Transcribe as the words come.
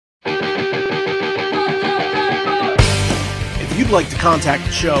you'd like to contact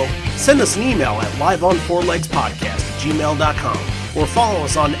the show, send us an email at liveonfourlegspodcast@gmail.com or follow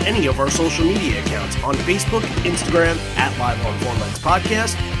us on any of our social media accounts on Facebook, Instagram at Live on Four Legs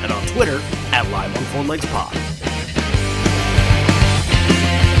Podcast, and on Twitter at Live on Four Legs Pod.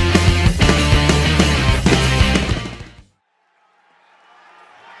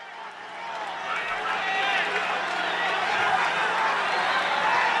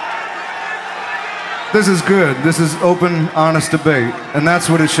 This is good. This is open, honest debate, and that's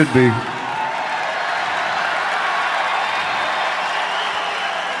what it should be.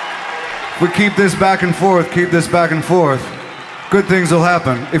 If we keep this back and forth, good things will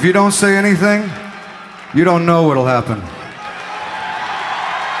happen. If you don't say anything, you don't know what'll happen.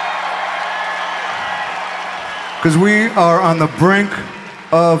 Because we are on the brink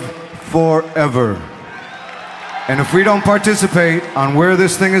of forever. And if we don't participate on where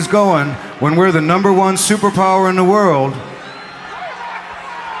this thing is going, when we're the number one superpower in the world,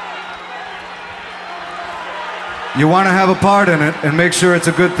 you want to have a part in it and make sure it's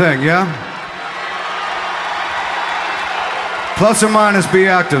a good thing, yeah? Plus or minus, be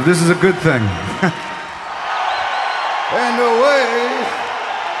active. This is a good thing. And away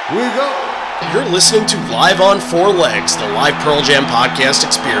we go. You're listening to Live on Four Legs, the live Pearl Jam podcast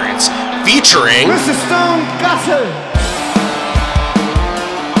experience, featuring Mr. Stone Gossard.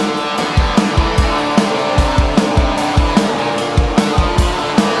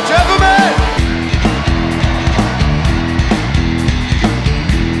 Gentlemen!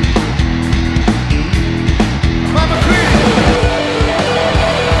 Mama Queen!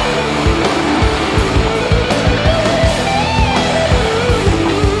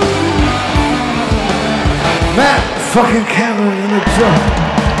 Matt fucking Cameron in the drum.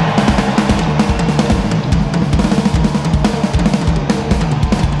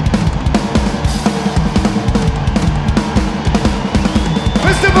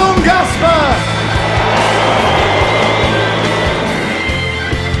 Mr. Boom Gasper!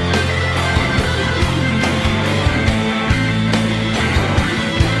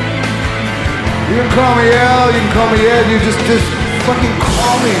 You can call me Al, you can call me Ed, you just fucking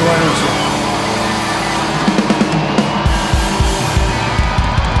call me, why don't you?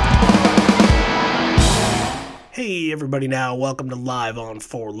 Hey everybody now, welcome to Live on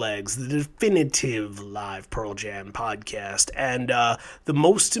Four Legs, the definitive live Pearl Jam podcast. And the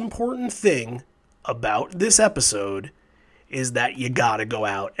most important thing about this episode is that you gotta go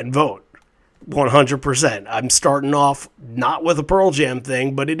out and vote. 100%. I'm starting off not with a Pearl Jam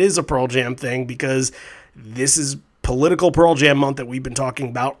thing, but it is a Pearl Jam thing because this is political Pearl Jam month that we've been talking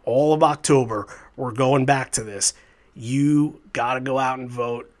about all of October. We're going back to this. You gotta go out and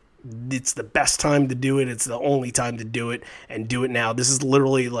vote. It's the best time to do it. It's the only time to do it, and do it now. This is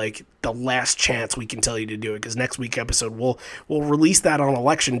literally like the last chance we can tell you to do it, because next week's episode we'll release that on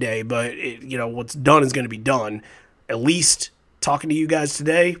election day, but what's done is going to be done. At least talking to you guys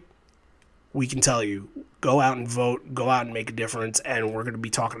today, we can tell you, go out and vote, go out and make a difference, and we're going to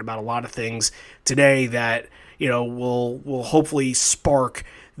be talking about a lot of things today that will hopefully spark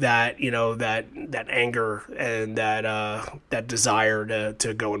that that anger and that desire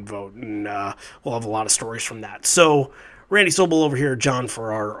to go and vote, and we'll have a lot of stories from that. So Randy Sobel over here, John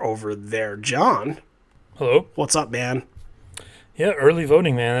Farrar over there. John, hello, what's up, man? Yeah, early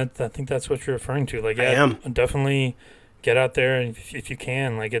voting, man. I think that's what you're referring to. Like, yeah, I am. Definitely get out there, and if you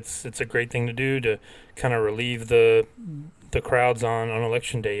can, like, it's a great thing to do to kind of relieve the crowds on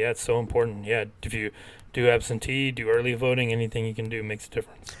election day. Yeah, it's so important. Yeah, if you do absentee, do early voting, anything you can do makes a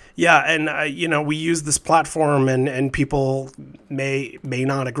difference. Yeah, and we use this platform, and people may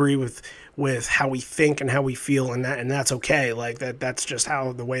not agree with how we think and how we feel, and that's okay. Like that's just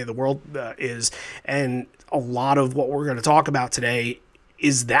how the way the world is. And a lot of what we're going to talk about today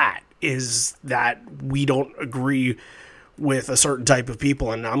is that we don't agree with a certain type of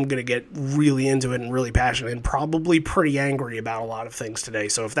people, and I'm going to get really into it and really passionate and probably pretty angry about a lot of things today.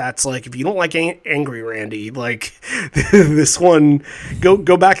 So if you don't like angry Randy, like this one,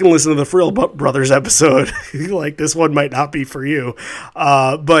 go back and listen to the Frill Brothers episode. Like, this one might not be for you.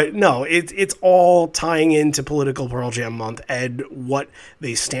 But no, it's all tying into political Pearl Jam month and what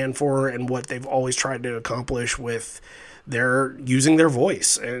they stand for and what they've always tried to accomplish with they're using their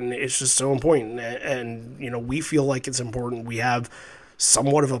voice, and it's just so important. And we feel like it's important. We have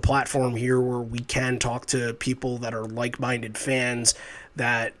somewhat of a platform here where we can talk to people that are like-minded fans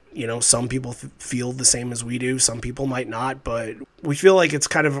that, some people feel the same as we do, some people might not, but we feel like it's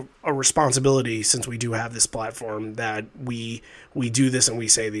kind of a responsibility, since we do have this platform, that we do this and we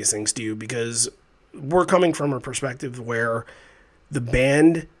say these things to you, because we're coming from a perspective where the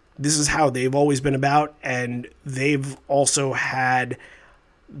band this is how they've always been about, and they've also had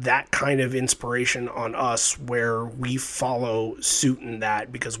that kind of inspiration on us where we follow suit in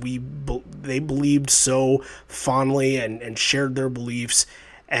that because they believed so fondly and shared their beliefs,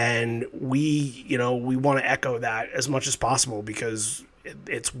 and we want to echo that as much as possible because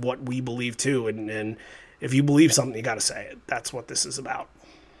it's what we believe too, and if you believe something, you got to say it. That's what this is about.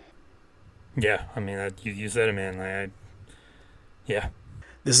 Yeah, I mean, you said it, man. Yeah.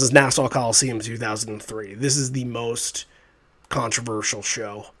 This is Nassau Coliseum 2003. This is the most controversial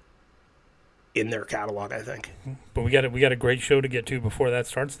show in their catalog, I think. But we got a great show to get to before that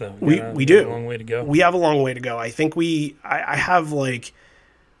starts, though. We do. A long way to go. We have a long way to go. I think I have like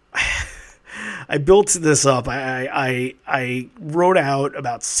I built this up. I wrote out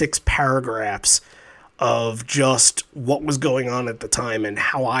about 6 paragraphs of just what was going on at the time and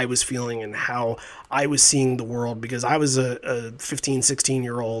how I was feeling and how I was seeing the world, because I was a 15,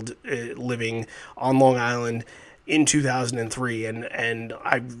 16-year-old living on Long Island in 2003, and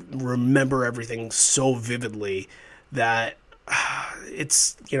I remember everything so vividly that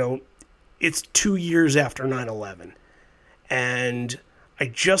it's 2 years after 9/11, and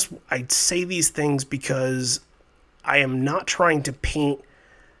I'd say these things because I am not trying to paint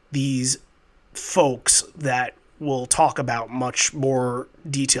these folks that we'll talk about much more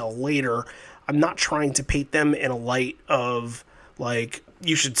detail later. I'm not trying to paint them in a light of like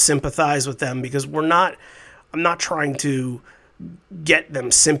you should sympathize with them, because I'm not trying to get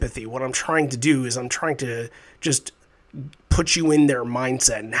them sympathy. What I'm trying to do is I'm trying to just put you in their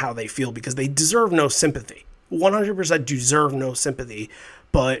mindset and how they feel, because they deserve no sympathy. 100% deserve no sympathy,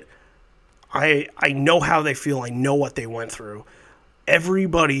 but I know how they feel. I know what they went through.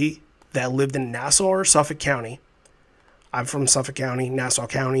 Everybody that lived in Nassau or Suffolk County, I'm from Suffolk County. Nassau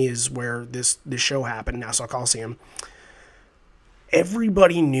County is where this show happened, Nassau Coliseum.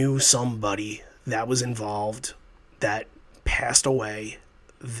 Everybody knew somebody that was involved, that passed away,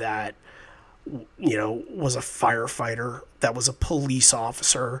 that was a firefighter, that was a police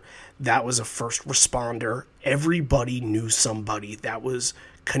officer, that was a first responder. Everybody knew somebody that was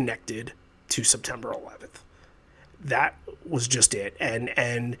connected to September 11th. That was just it.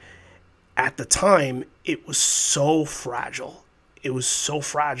 And at the time, it was so fragile. It was so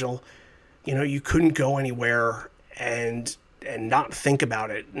fragile. You couldn't go anywhere and not think about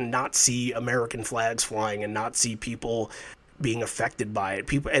it, and not see American flags flying, and not see people being affected by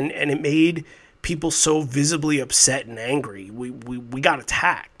it. And it made people so visibly upset and angry. We got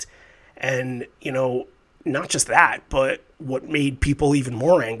attacked. And, not just that, but what made people even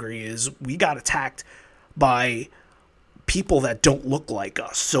more angry is we got attacked by people that don't look like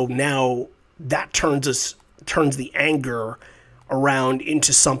us. So now that turns the anger around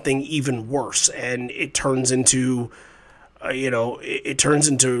into something even worse, and it turns into it turns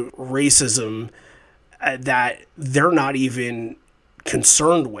into racism that they're not even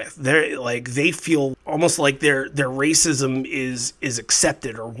concerned with. They feel almost like their racism is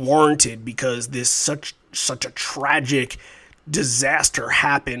accepted or warranted because this such a tragic disaster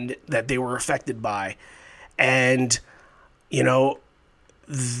happened that they were affected by. And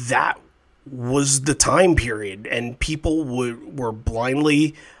that was the time period, and people were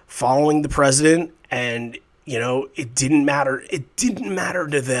blindly following the president, and it didn't matter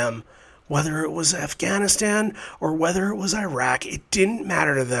to them whether it was Afghanistan or whether it was Iraq. It didn't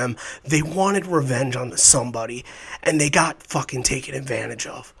matter to them. They wanted revenge on somebody, and they got fucking taken advantage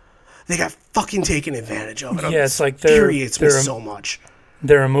of. It Yeah, it's like infuriates me so much.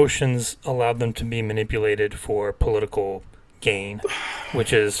 Their emotions allowed them to be manipulated for political gain,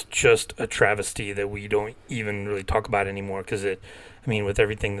 which is just a travesty that we don't even really talk about anymore, because with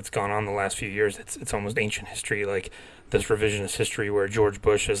everything that's gone on the last few years, it's almost ancient history, like this revisionist history where George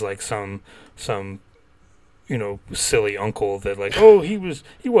Bush is like some silly uncle that like, oh, he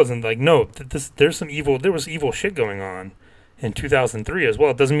wasn't, like, no, there was evil shit going on in 2003 as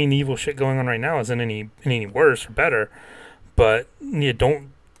well. It doesn't mean the evil shit going on right now isn't any worse or better, but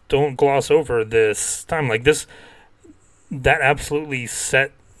don't gloss over this time. Like this, that absolutely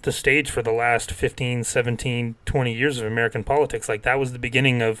set the stage for the last 15, 17, 20 years of American politics. Like that was the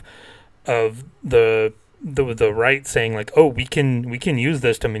beginning of the right saying like, oh, we can use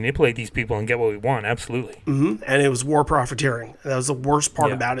this to manipulate these people and get what we want. Absolutely. Mm-hmm. And it was war profiteering. That was the worst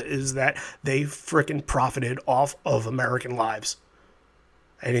part about it, is that they frickin' profited off of American lives.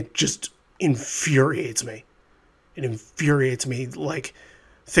 And it just infuriates me. Like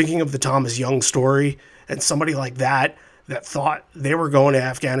thinking of the Thomas Young story and somebody like that thought they were going to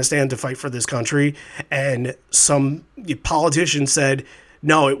Afghanistan to fight for this country, and some politician said,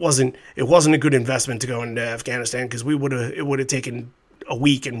 no, it wasn't a good investment to go into Afghanistan because it would have taken a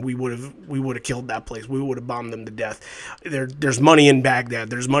week and we would have killed that place. We would have bombed them to death. There's money in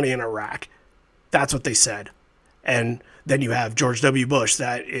Baghdad. There's money in Iraq. That's what they said. And then you have George W. Bush.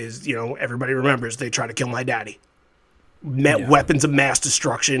 That is, everybody remembers they tried to kill my daddy. Weapons of mass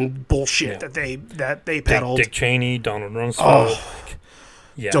destruction bullshit that they peddled. Dick Cheney, Donald Rumsfeld.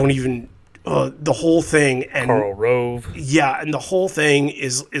 Don't even the whole thing, and Karl Rove. Yeah, and the whole thing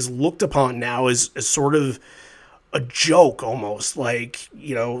is looked upon now as sort of a joke almost. Like,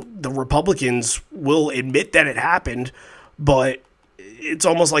 the Republicans will admit that it happened, but it's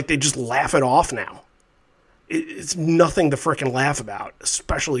almost like they just laugh it off now. It's nothing to frickin' laugh about,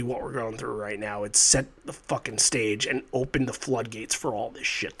 especially what we're going through right now. It's set the fucking stage and opened the floodgates for all this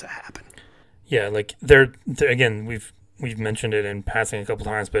shit to happen. Yeah, like they're again, we've mentioned it in passing a couple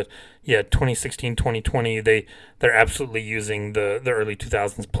times, but yeah, 2016, 2020, they're absolutely using the early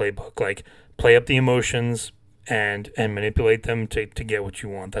 2000s playbook, like play up the emotions and manipulate them to get what you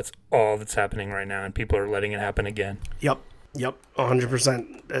want. That's all that's happening right now, and people are letting it happen again. Yep,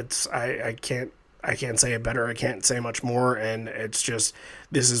 100%. It's I can't say it better. I can't say much more. And it's just,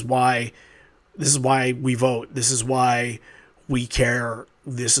 this is why we vote. This is why we care.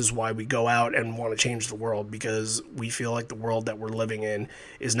 This is why we go out and want to change the world, because we feel like the world that we're living in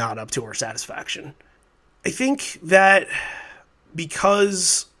is not up to our satisfaction. I think that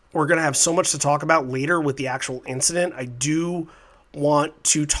because we're going to have so much to talk about later with the actual incident, I do want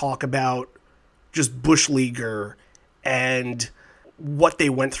to talk about just Bush Leaguer and what they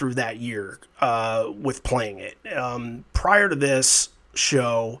went through that year with playing it. Prior to this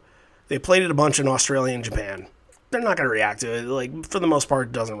show, they played it a bunch in Australia and Japan. They're not going to react to it. Like, for the most part,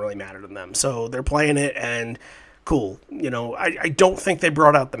 it doesn't really matter to them. So they're playing it, and cool. I don't think they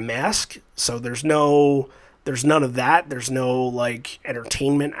brought out the mask, so there's none of that. There's no, like,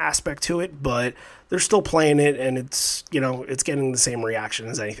 entertainment aspect to it, but they're still playing it, and it's, it's getting the same reaction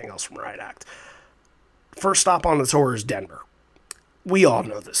as anything else from Riot Act. First stop on the tour is Denver. We all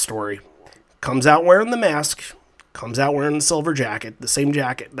know this story. Comes out wearing the mask, comes out wearing the silver jacket, the same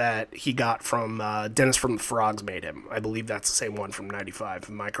jacket that he got from Dennis from the Frogs made him. I believe that's the same one from 95.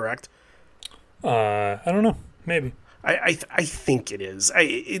 Am I correct? I don't know. Maybe. I think it is.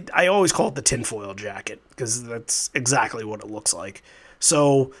 I always call it the tinfoil jacket because that's exactly what it looks like.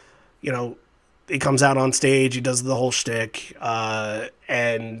 So, he comes out on stage, he does the whole shtick,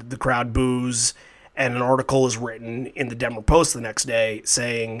 and the crowd boos. And an article is written in the Denver Post the next day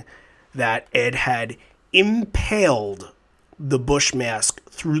saying that Ed had impaled the Bush mask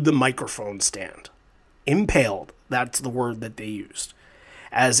through the microphone stand. Impaled. That's the word that they used.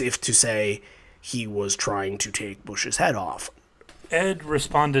 As if to say he was trying to take Bush's head off. Ed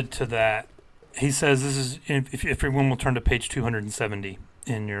responded to that. He says, this is, if everyone will turn to page 270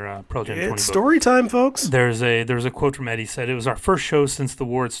 in your Pearl Jam 20 book. It's story time, folks. There was a quote from Ed. He said, "It was our first show since the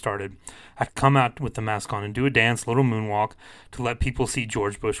war had started. I'd come out with the mask on and do a dance, little moonwalk, to let people see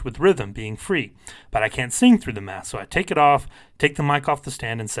George Bush with rhythm, being free. But I can't sing through the mask, so I take it off, take the mic off the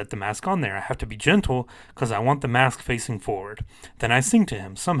stand, and set the mask on there. I have to be gentle because I want the mask facing forward. Then I sing to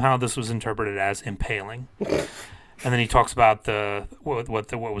him. Somehow this was interpreted as impaling." And then he talks about what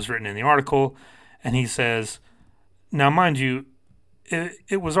was written in the article, and he says, now, mind you,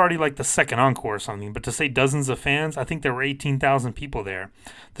 it was already like the second encore or something, but to say dozens of fans, I think there were 18,000 people there.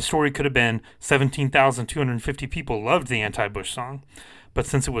 The story could have been 17,250 people loved the anti-Bush song. But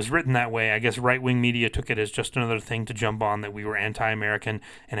since it was written that way, I guess right-wing media took it as just another thing to jump on, that we were anti-American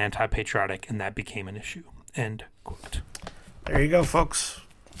and anti-patriotic, and that became an issue. End quote. There you go, folks.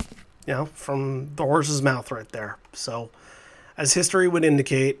 From the horse's mouth right there. So, as history would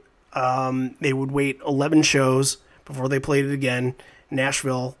indicate, they would wait 11 shows before they played it again.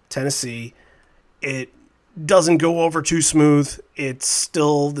 Nashville, Tennessee. It doesn't go over too smooth. It's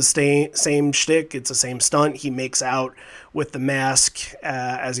still the same shtick. It's the same stunt. He makes out with the mask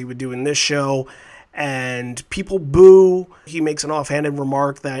as he would do in this show, and people boo. He makes an offhanded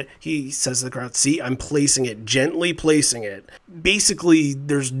remark that he says to the crowd, "See, I'm placing it, gently placing it." Basically,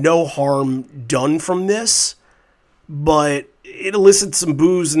 there's no harm done from this, but it elicits some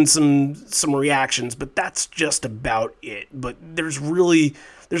boos and some reactions, but that's just about it. But there's really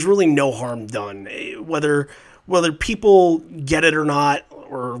no harm done. Whether people get it or not,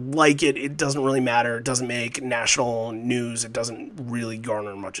 or like it, it doesn't really matter. It doesn't make national news. It doesn't really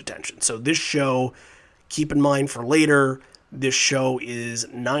garner much attention. So this show, keep in mind for later, this show is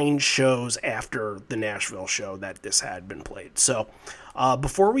 9 shows after the Nashville show that this had been played. So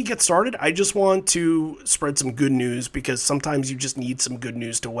Before we get started, I just want to spread some good news, because sometimes you just need some good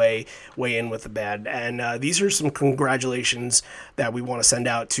news to weigh in with the bad. And these are some congratulations that we want to send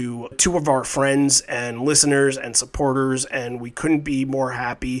out to two of our friends and listeners and supporters, and we couldn't be more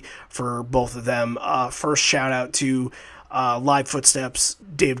happy for both of them. First, shout out to Live Footsteps,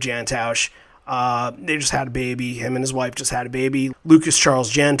 Dave Jantausch. They just had a baby. Him and his wife just had a baby, Lucas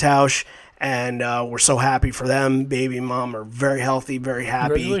Charles Jantausch. And we're so happy for them. Baby and mom are very healthy, very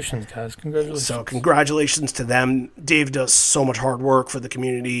happy. Congratulations, guys. Congratulations. So congratulations to them. Dave does so much hard work for the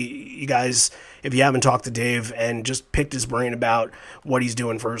community. You guys, if you haven't talked to Dave and just picked his brain about what he's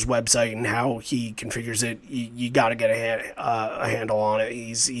doing for his website and how he configures it, you got to get a handle on it.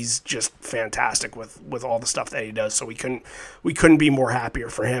 He's just fantastic with all the stuff that he does. So we couldn't be more happier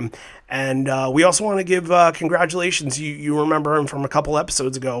for him. And we also want to give congratulations. You remember him from a couple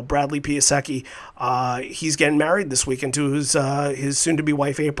episodes ago, Bradley Piasecki. He's getting married this weekend to his soon-to-be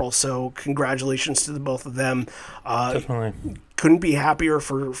wife, April. So congratulations to the both of them. Definitely. Couldn't be happier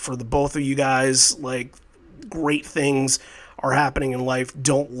for the both of you guys. Like, great things are happening in life.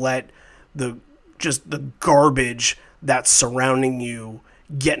 Don't let the garbage that's surrounding you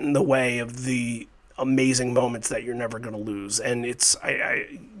get in the way of the amazing moments that you're never going to lose. And it's,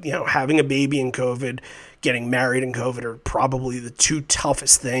 having a baby in COVID, getting married in COVID are probably the two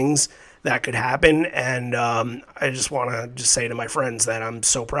toughest things that could happen. And I just want to just say to my friends that I'm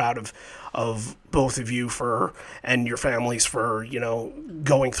so proud of both of you and your families for,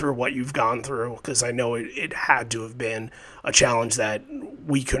 going through what you've gone through, because I know it had to have been a challenge that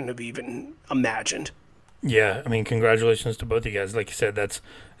we couldn't have even imagined. Yeah, I mean, congratulations to both of you guys. Like you said, this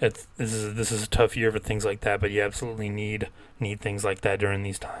is a tough year for things like that, but you absolutely need things like that during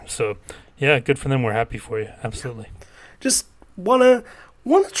these times. So, yeah, good for them. We're happy for you. Absolutely. Just wanna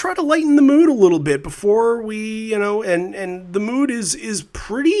try to lighten the mood a little bit before we, and the mood is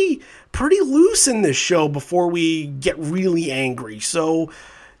pretty loose in this show before we get really angry. So,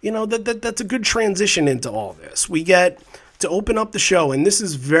 that's a good transition into all this. We get to open up the show, and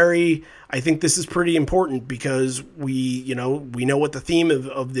I think this is pretty important, because we know what the theme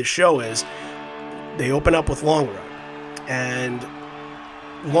of this show is. They open up with Long Road, and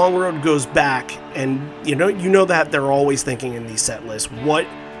Long Road goes back, and you know that they're always thinking in these set lists, what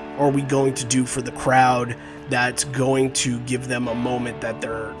are we going to do for the crowd that's going to give them a moment that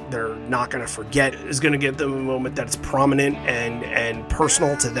they're not going to forget, is going to give them a moment that's prominent and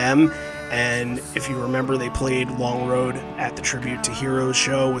personal to them. And if you remember, they played Long Road at the Tribute to Heroes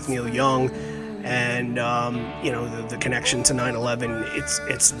show with Neil Young, and the connection to 9/11,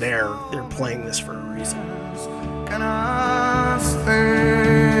 it's there. They're playing this for a reason. Can I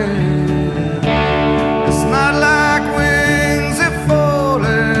stay? It's not like wings are falling.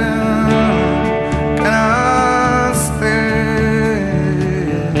 Can I stay?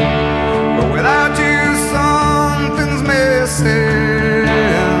 But without you, something's missing.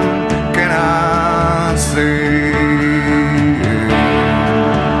 Can I stay?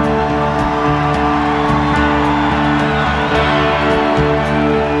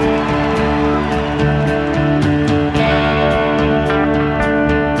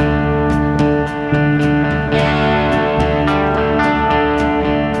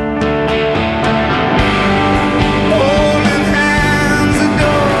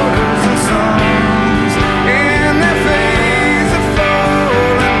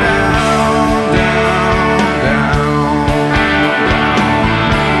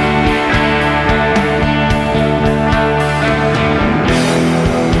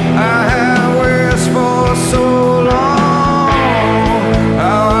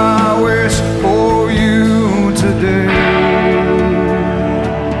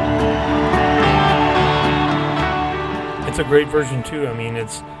 Great version too. I mean,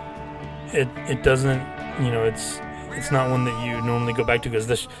 it doesn't, it's not one that you normally go back to, because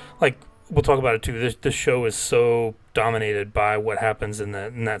this, like, we'll talk about it too. This show is so dominated by what happens in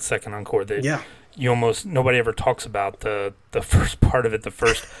that second encore that nobody ever talks about the first part of it, the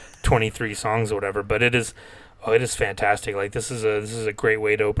first 23 songs or whatever. But it is fantastic. Like, this is a great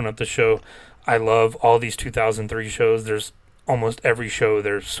way to open up the show. I love all these 2003 shows. There's almost every show.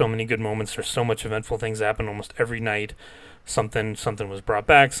 There's so many good moments. There's so much eventful things happen almost every night. Something was brought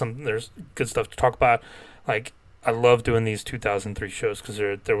back. There's good stuff to talk about. Like, I love doing these 2003 shows because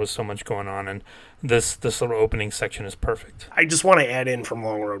there was so much going on, and this little opening section is perfect. I just want to add in from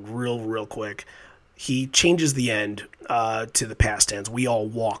Long Road real quick. He changes the end to the past tense. We all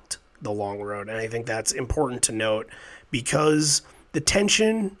walked the long road, and I think that's important to note, because the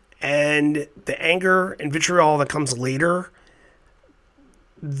tension and the anger and vitriol that comes later,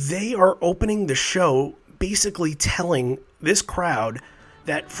 they are opening the show basically telling this crowd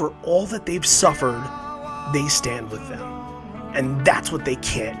that for all that they've suffered, they stand with them. And that's what they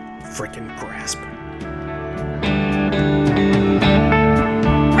can't freaking grasp.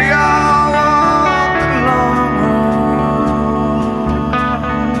 We all walk the long road.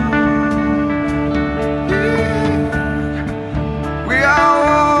 We all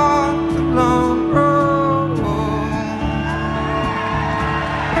walk the long road.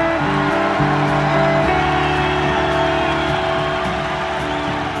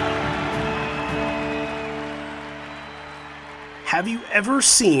 Have you ever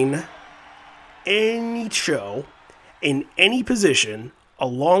seen any show in any position a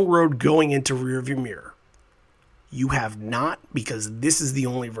long road going into rearview mirror? You have not, because this is the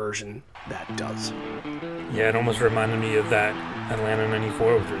only version that does. Yeah, it almost reminded me of that Atlanta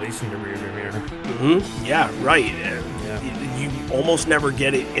 94 with releasing the rearview mirror. Yeah, right. You almost never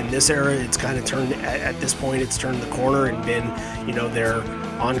get it in this era. It's kind of turned, at this point, it's turned the corner and been, their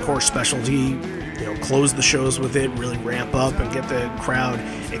encore specialty. Close the shows with it, really ramp up and get the crowd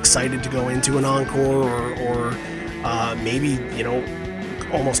excited to go into an encore, or maybe,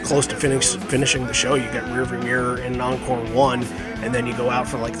 almost close to finishing the show. You get Rearview Mirror in Encore 1, and then you go out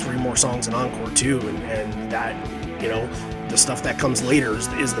for like 3 more songs in Encore 2, and that, the stuff that comes later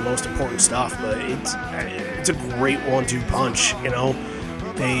is the most important stuff. But it's a great 1-2 punch.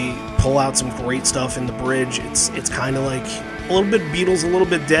 They pull out some great stuff in the bridge. It's kind of like a little bit Beatles, a little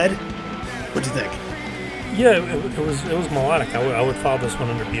bit Dead. What'd you think? Yeah, it was melodic. I would follow this one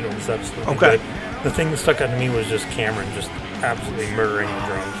under Beatles, absolutely. Okay. But the thing that stuck out to me was just Cameron just absolutely murdering the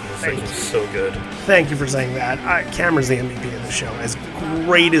drums. It was so good. Thank you for saying that. Cameron's the MVP of the show. As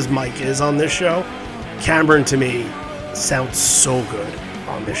great as Mike is on this show, Cameron to me sounds so good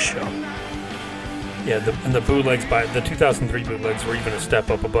on this show. Yeah, the bootlegs the 2003 bootlegs were even a step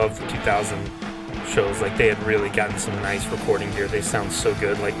up above the 2000 shows. Like, they had really gotten some nice recording gear. They sound so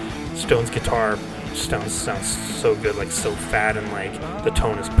good. Like, Stone's guitar sounds so good, like so fat, and like the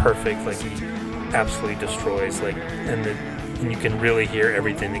tone is perfect. Like, he absolutely destroys. Like, and you can really hear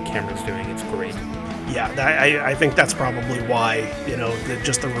everything that Cameron's doing. It's great. Yeah, I think that's probably why,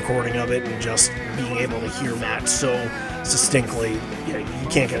 just the recording of it and just being able to hear Matt so distinctly, you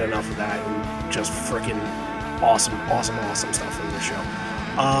can't get enough of that. And just freaking awesome stuff in the show.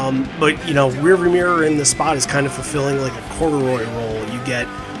 But, Rearview Mirror in the spot is kind of fulfilling like a corduroy role. You get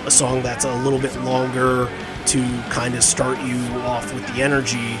a song that's a little bit longer to kind of start you off with the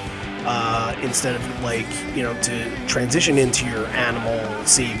energy, instead of to transition into your Animal,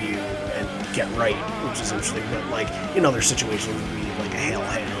 Save You, and Get Right, which is interesting. But like in other situations, it would be like a Hail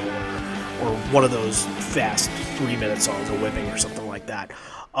Hail or one of those fast 3-minute songs, a Whipping or something like that.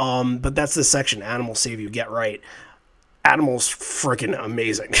 But that's the section, Animal, Save You, Get Right. Animal's freaking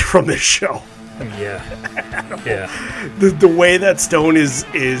amazing from this show. Yeah. Yeah. The way that Stone is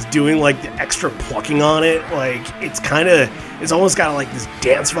doing like the extra plucking on it, like it's almost got like this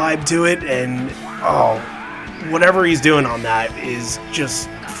dance vibe to it, and whatever he's doing on that is just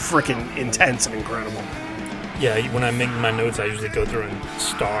freaking intense and incredible. Yeah, when I make my notes, I usually go through and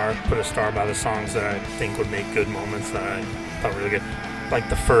put a star by the songs that I think would make good moments that I thought were really good. Like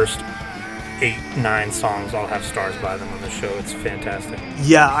the first 8-9 songs all have stars by them on the show. It's fantastic.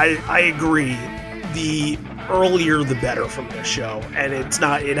 Yeah, I agree. The earlier the better from this show, and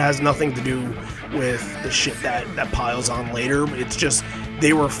it has nothing to do with the shit that piles on later. It's just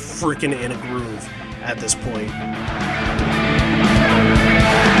they were freaking in a groove at this point.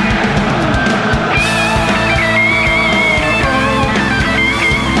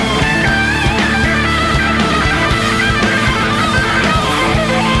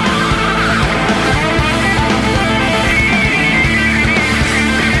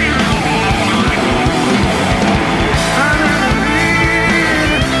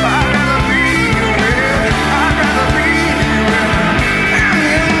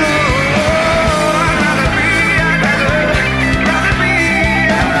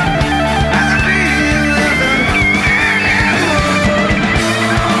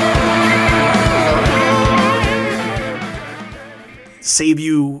 Save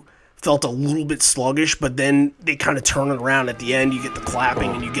You felt a little bit sluggish, but then they kind of turn it around at the end. You get the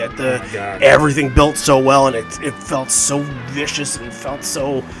clapping and you get everything built so well, and it felt so vicious and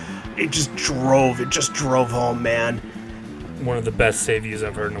it just drove home, man. One of the best Save Yous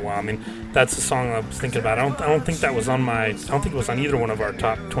I've heard in a while. I mean, that's the song I was thinking about. I don't think it was on either one of our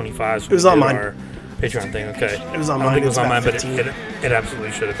top 25s. It was on mine. Our Patreon thing, okay. It was on mine. I don't think it was on mine, but it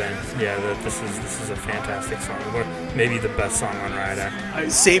absolutely should have been. Yeah, this is a fantastic song. Maybe the best song on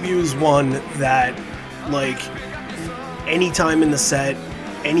Ride. Save You is one that, like, anytime in the set,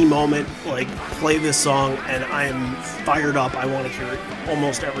 any moment, like, play this song, and I am fired up. I want to hear it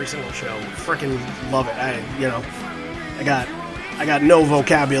almost every single show. Freaking love it. I got no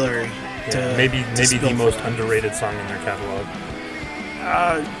vocabulary to maybe spill the for most that. underrated song in their catalog.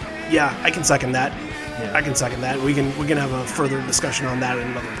 Yeah, I can second that. Yeah. I can second that. We can have a further discussion on that at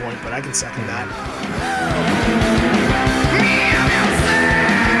another point, but I can second that.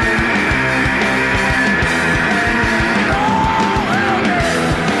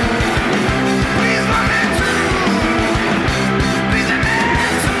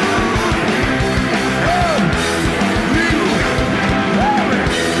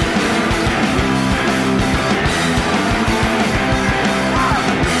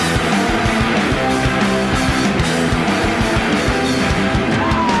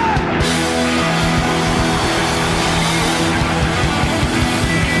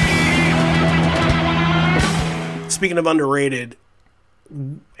 Speaking of underrated,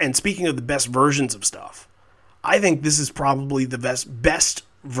 and speaking of the best versions of stuff, I think this is probably the best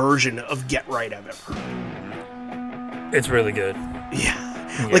version of Get Right I've ever heard. It's really good.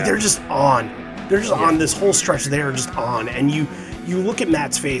 Yeah. Like, they're just on. They're just on. This whole stretch they're just on. And you look at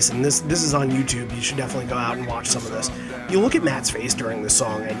Matt's face, and this is on YouTube. You should definitely go out and watch some of this. You look at Matt's face during this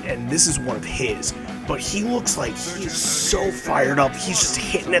song, and this is one of his, but he looks like he's so fired up. He's just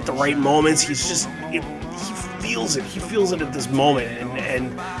hitting at the right moments. He feels it. He feels it at this moment,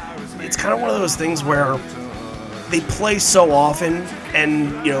 and it's kind of one of those things where they play so often,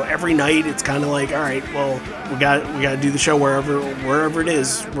 and every night it's kind of like, all right, well, we got to do the show wherever it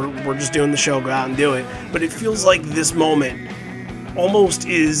is. We're just doing the show. Go out and do it. But it feels like this moment almost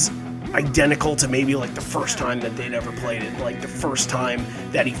is identical to maybe like the first time that they'd ever played it, like the first time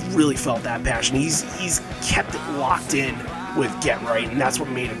that he really felt that passion. He's kept it locked in with Get Right, and that's what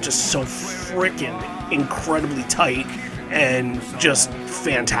made it just so freaking incredibly tight and just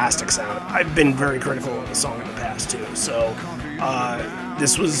fantastic sound. I've been very critical of the song in the past too, so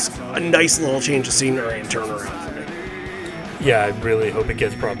this was a nice little change of scenery and turnaround for me. Yeah, I really hope it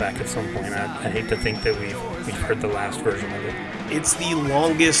gets brought back at some point. I hate to think that we've heard the last version of it. It's the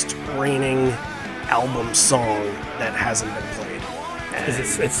longest reigning album song that hasn't been played.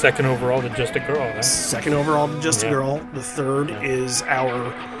 It's second overall to Just a Girl, right? Second overall to Just a Girl. The third is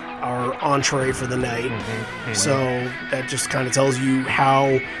our entree for the night. Mm-hmm. So that just kind of tells you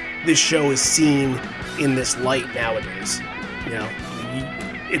how this show is seen in this light nowadays.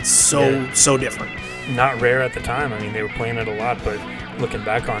 It's so different. Not rare at the time. I mean, they were playing it a lot, but looking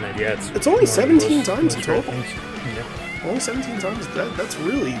back on it, it's only 17 times in total. Yeah. Only 17 times. That's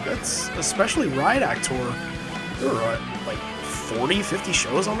especially Riot Act Tour. There were like 40, 50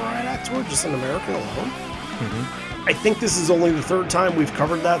 shows on the Riot Act Tour just in America alone. Mm-hmm. I think this is only the third time we've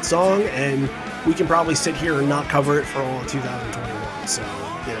covered that song, and we can probably sit here and not cover it for all of 2021. So,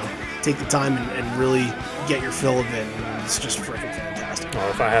 take the time and really get your fill of it. And it's just freaking fantastic. Well,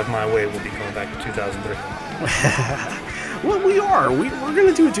 if I have my way, we'll be going back to 2003. Well, we are. We're going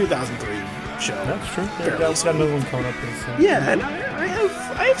to do a 2003 show. That's true. Yeah, got another one coming up pretty soon. Yeah, and I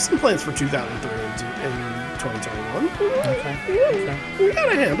have some plans for 2003 and 2021. Okay. We got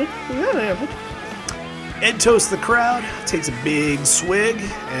it handled. Ed toasts the crowd, takes a big swig,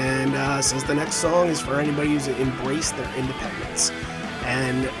 and says the next song is for anybody who's embraced their independence.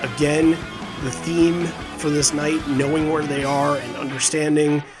 And again, the theme for this night, knowing where they are and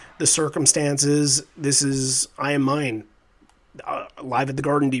understanding the circumstances. This is I Am Mine, Live at the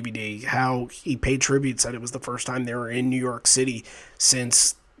Garden DVD, how he paid tribute, said it was the first time they were in New York City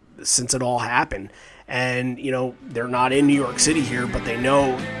since it all happened. And, they're not in New York City here, but they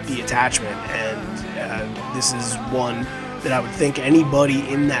know the attachment. And this is one that I would think anybody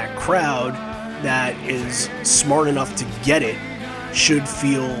in that crowd that is smart enough to get it should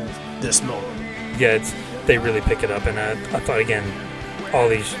feel this moment. Yeah, they really pick it up. And I thought, again, all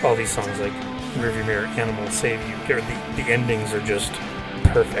these songs like Rearview Mirror, Animal, Save You, the endings are just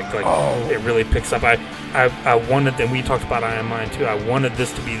perfect. Like, it really picks up. I wanted, and we talked about I Am Mine too, I wanted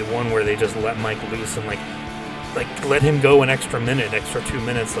this to be the one where they just let Mike loose and like let him go an extra 2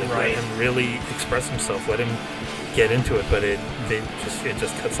 minutes, like right. Let him really express himself, let him get into it, but it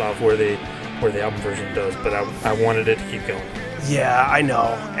just cuts off where the album version does. But I wanted it to keep going. Yeah, I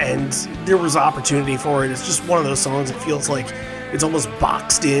know, and there was opportunity for it. It's just one of those songs that feels like it's almost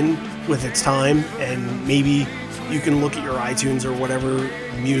boxed in with its time, and maybe you can look at your iTunes or whatever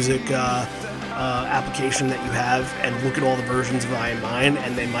music application that you have and look at all the versions of I Am Mine,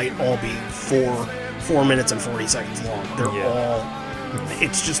 and they might all be 4 minutes and 40 seconds long. They're all,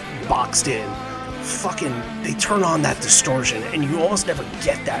 it's just boxed in. Fucking, they turn on that distortion, and you almost never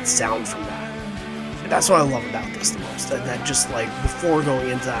get that sound from that. That's what I love about this the most. That just like before going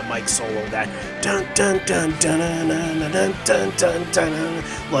into that Mike solo, that dun dun dun dun dun dun dun dun dun dun,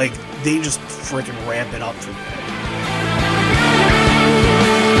 like they just freaking ramp it up for me.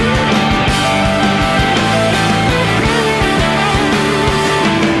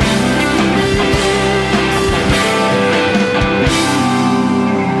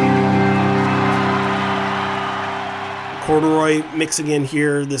 Corduroy mixing in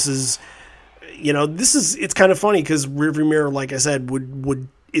here. This is it's kind of funny because Rearview Mirror, like I said,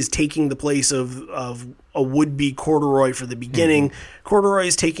 is taking the place of a would-be Corduroy for the beginning. Mm-hmm. Corduroy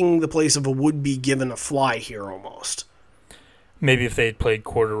is taking the place of a would-be Given a Fly here almost. Maybe if they'd played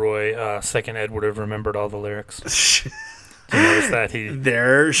Corduroy, Second Ed would have remembered all the lyrics. Did you notice that?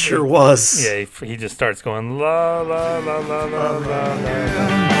 There sure was. Yeah, he just starts going la la la la la la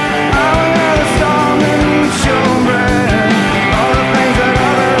la.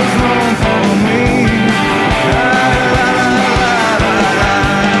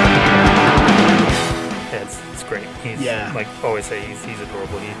 It's great. Like always say, he's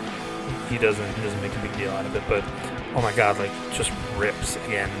adorable. He doesn't make a big deal out of it, but oh my god, like just rips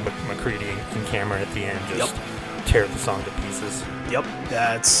again. McCready and Cameron at the end just tear the song to pieces. Yep,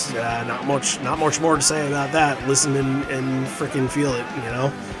 that's not much more to say about that. Listen and freaking feel it.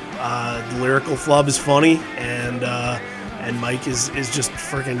 The lyrical flub is funny, and Mike is just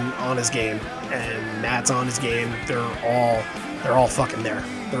freaking on his game, and Matt's on his game. They're all fucking there.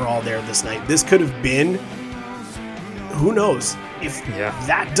 They're all there this night. This could have been, who knows, if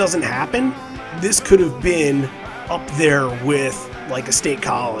that doesn't happen, this could have been up there with like a State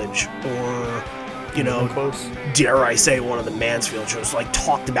College or, close. Dare I say, one of the Mansfield shows, like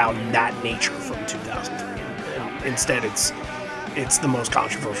talked about in that nature from 2003. And instead, it's the most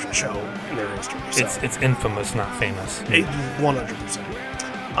controversial show in their history. So. It's infamous, not famous.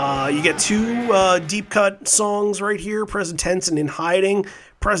 100%. You get two deep cut songs right here, Present Tense and In Hiding.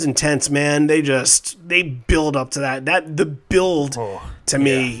 Present Tense, man, they build up to that. The build to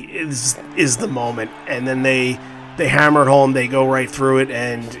me is the moment, and then they hammer it home. They go right through it,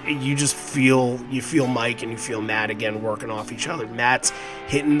 and you just feel Mike and you feel Matt again working off each other. Matt's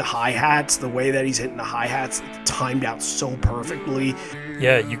hitting the hi-hats the way that he's hitting the hi-hats, timed out so perfectly.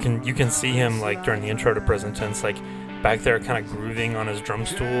 Yeah, you can see him like during the intro to Present Tense, like back there kind of grooving on his drum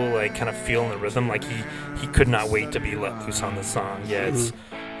stool, like kind of feeling the rhythm, like he could not wait to be let loose on this song. Yeah, it's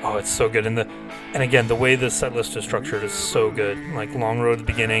so good. And again, the way the set list is structured is so good. Like Long Road at the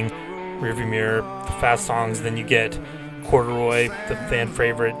beginning, Rearview Mirror, the fast songs, then you get Corduroy, the fan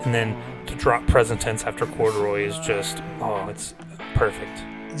favorite, and then to drop Present Tense after Corduroy is just, it's perfect.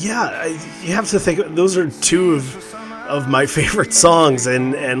 Yeah, you have to think, those are two of my favorite songs,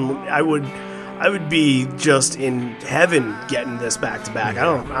 and I would be just in heaven getting this back to back. I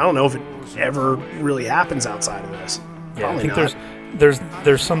don't know if it ever really happens outside of this. Yeah, Probably I think not.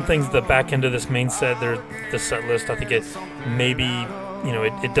 there's some things the back end of this main set, the set list, I think it maybe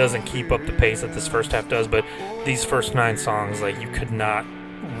it doesn't keep up the pace that this first half does, but these first 9 songs, like you could not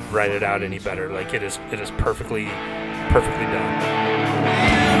write it out any better. Like it is perfectly done.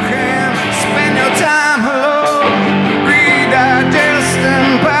 You can spend your time alone,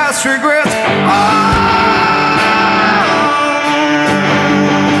 redigesting past regrets.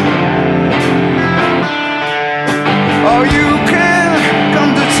 Or you can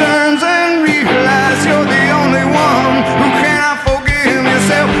come to terms and realize you're the only one who cannot forgive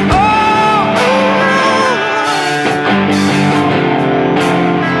yourself.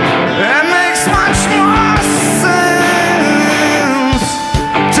 That makes much more sense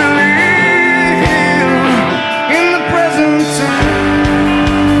to live in the present time.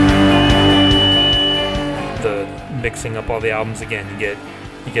 The mixing up all the albums again, you get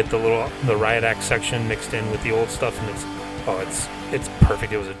the Riot Act section mixed in with the old stuff, and it's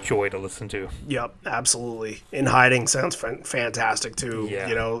perfect. It was a joy to listen to. Yep, absolutely. In Hiding sounds fantastic too.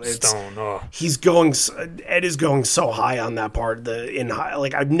 Yeah, it's Stone. Oh. Ed is going so high on that part.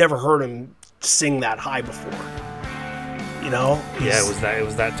 Like I've never heard him sing that high before. Yeah, it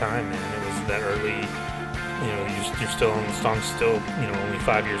was that time, man. It was that early. You're still on the song, still only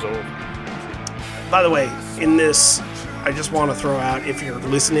 5 years old. By the way, in this, I just want to throw out, if you're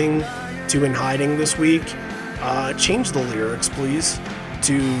listening to In Hiding this week, change the lyrics, please,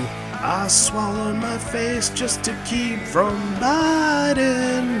 to I swallowed my face just to keep from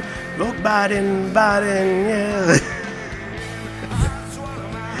biting. Vote Biden, yeah.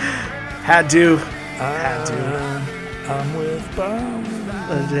 Had to. I'm with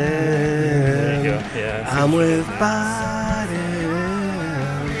Biden. There you go. Yeah. I'm with Biden.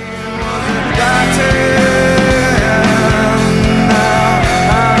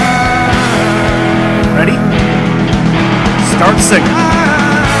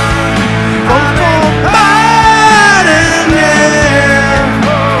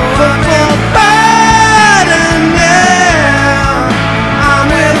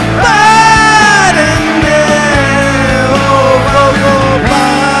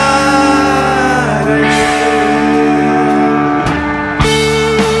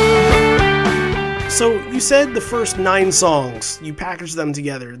 So you said the first 9 songs, you packaged them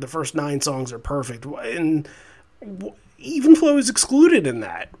together. The first 9 songs are perfect, and Even Flow is excluded in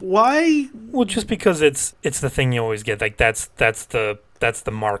that. Why? Well, just because it's the thing you always get. Like that's the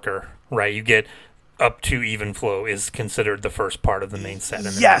marker, right? You get up to Even Flow is considered the first part of the main set, and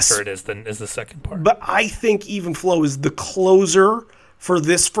then Yes. after it is the second part. But I think Even Flow is the closer for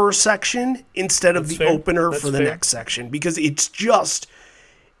this first section instead of That's the fair. opener That's for the fair. next section, because it's just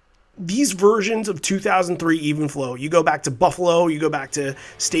these versions of 2003 Even Flow. You go back to Buffalo, you go back to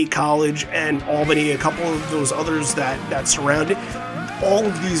State College and Albany, a couple of those others that surround it. All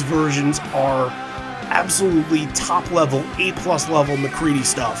of these versions are absolutely top level, A+ level McCready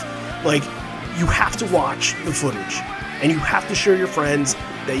stuff. Like, you have to watch the footage, and you have to show your friends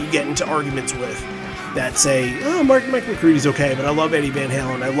that you get into arguments with that say, oh, Mike McCready's okay, but I love Eddie Van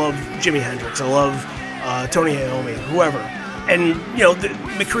Halen, I love Jimi Hendrix, I love Tony Iommi, whoever. And, you know,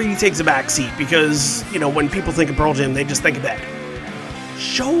 McCready takes a back seat because, you know, when people think of Pearl Jam, they just think of that.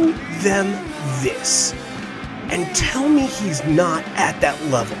 Show them this and tell me he's not at that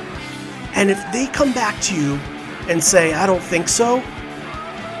level. And if they come back to you and say, I don't think so,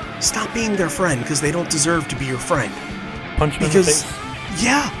 stop being their friend, because they don't deserve to be your friend. Punch him in the Because, face.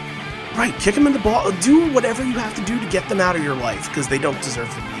 yeah, right, kick them in the ball. Do whatever you have to do to get them out of your life, because they don't deserve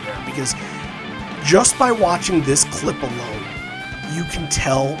to be there. Because just by watching this clip alone, you can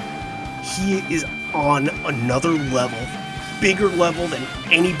tell he is on another level, bigger level than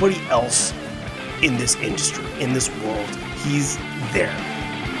anybody else in this industry, in this world. He's there.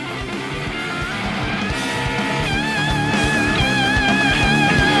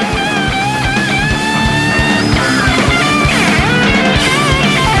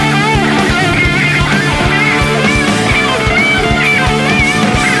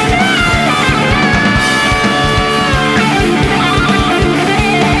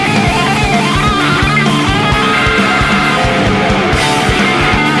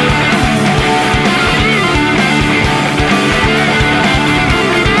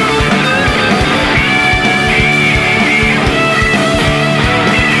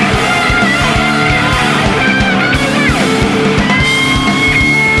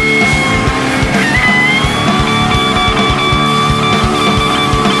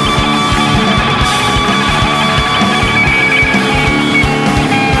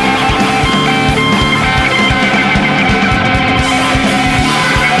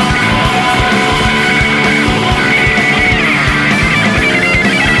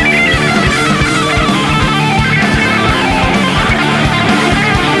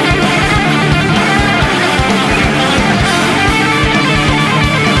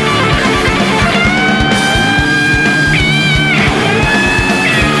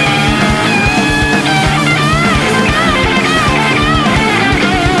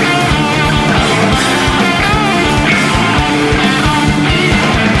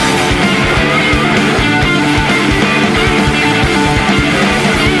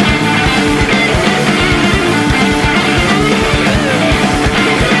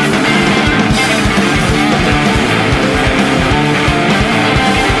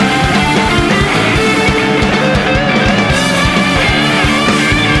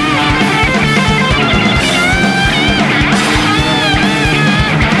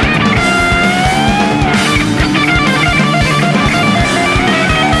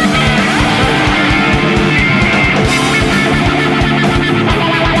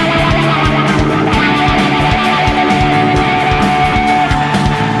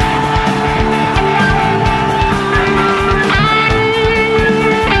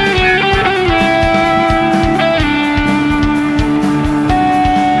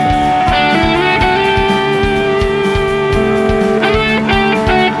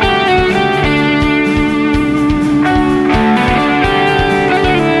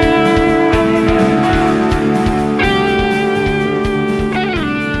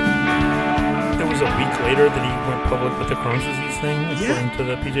 according to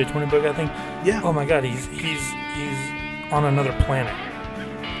the PJ20 book, I think. Yeah. Oh my God, he's on another planet.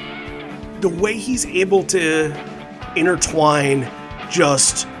 The way he's able to intertwine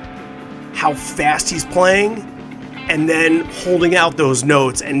just how fast he's playing and then holding out those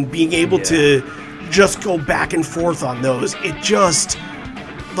notes and being able to just go back and forth on those. It just,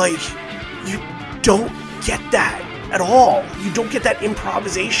 like, you don't get that at all. You don't get that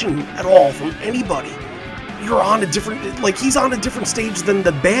improvisation at all from anybody. You're on a different, like, he's on a different stage than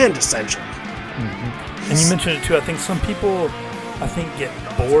the band, essentially. Mm-hmm. And you mentioned it too. I think some people I think, get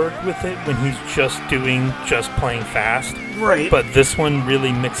bored with it when he's just playing fast. Right. But this one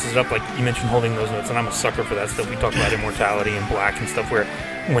really mixes it up, like you mentioned, holding those notes, and I'm a sucker for that stuff. We talk about Immortality and Black and stuff, where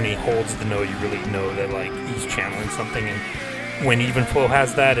when he holds the note, you really know that like he's channeling something. And when Even Flow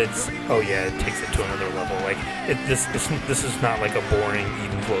has that, it's it takes it to another level. Like this is not like a boring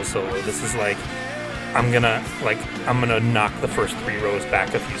Even Flow solo. This is like I'm gonna knock the first 3 rows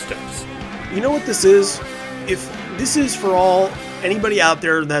back a few steps. You know what this is? If this is for anybody out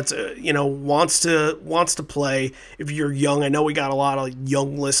there that's wants to play. If you're young, I know we got a lot of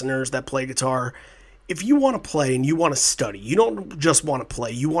young listeners that play guitar. If you want to play and you want to study, you don't just want to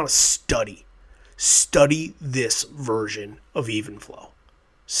play, you want to study. Study this version of Even Flow.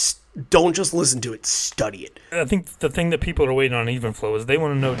 Don't just listen to it, study it. I think the thing that people are waiting on Even Flow is they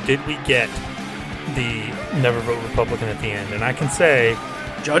want to know, did we get the Never Vote Republican at the end? And I can say,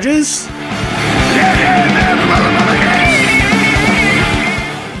 judges,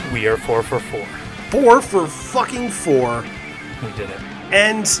 we are 4 for 4. 4 for fucking 4. We did it.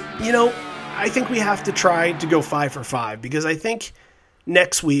 And, I think we have to try to go 5 for 5, because I think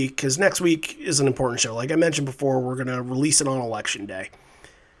next week, because next week is an important show. Like I mentioned before, we're going to release it on Election Day.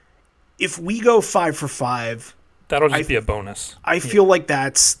 If we go 5 for 5... That'll just be a bonus. I feel like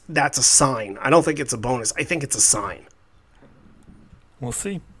that's a sign. I don't think it's a bonus. I think it's a sign. We'll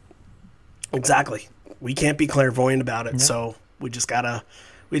see. Exactly. We can't be clairvoyant about it, so we just gotta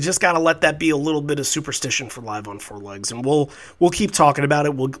let that be a little bit of superstition for Live on Four Legs, and we'll keep talking about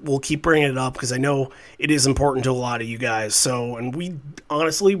it. We'll keep bringing it up because I know it is important to a lot of you guys. So, and we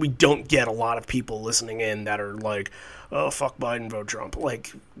don't get a lot of people listening in that are like, oh, fuck Biden, vote Trump.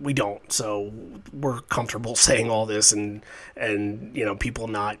 Like, we don't. So we're comfortable saying all this and people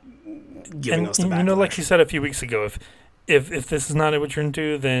not giving us the backlash. Like you said a few weeks ago, if this is not what you're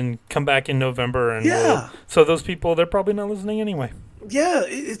into, then come back in November and so those people, they're probably not listening anyway. Yeah,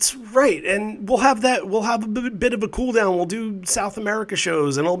 it's right. And we'll have a bit of a cool down. We'll do South America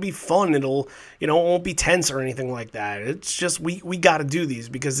shows and it'll be fun. It won't be tense or anything like that. It's just, we got to do these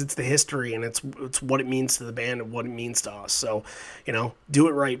because it's the history and it's what it means to the band and what it means to us. So, do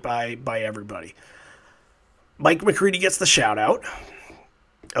it right by everybody. Mike McCready gets the shout out,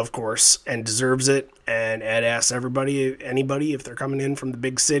 of course, and deserves it. And Ed asks anybody if they're coming in from the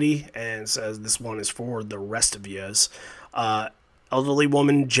big city, and says this one is for the rest of yous. Elderly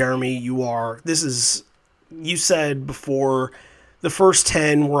Woman, Jeremy, you said before the first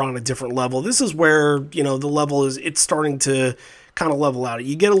 10 were on a different level. This is where, the level it's starting to kind of level out.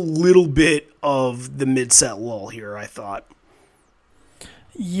 You get a little bit of the mid-set lull here, I thought.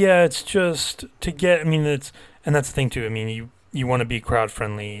 Yeah, it's just to get, and that's the thing too. You want to be crowd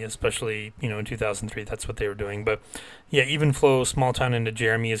friendly, especially, in 2003, that's what they were doing. But yeah, Even Flow, Small Town into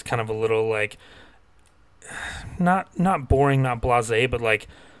Jeremy is kind of a little like, not boring, not blasé, but like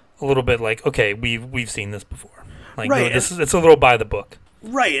a little bit like, okay, we've seen this before. Like, right. It's a little by the book.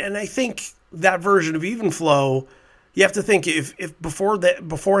 Right. And I think that version of Even Flow, you have to think if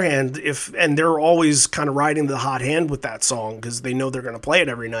beforehand, and they're always kind of riding the hot hand with that song because they know they're going to play it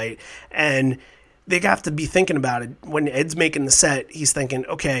every night, and they have to be thinking about it. When Ed's making the set, he's thinking,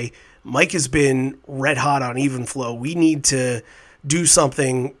 okay, Mike has been red hot on Even Flow. We need to do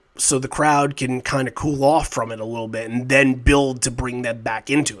something so the crowd can kind of cool off from it a little bit and then build to bring them back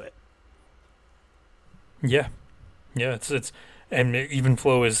into it. Yeah. Yeah, it's and Even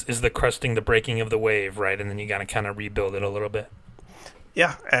Flow is the cresting, the breaking of the wave, right? And then you got to kind of rebuild it a little bit.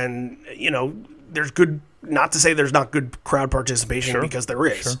 Yeah, and there's good, not to say there's not good crowd participation, because there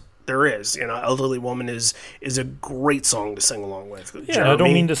is. Sure. There is. Elderly Woman is a great song to sing along with. Yeah, Jeremy, I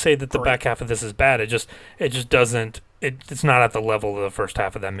don't mean to say that the back half of this is bad. It just doesn't. It's not at the level of the first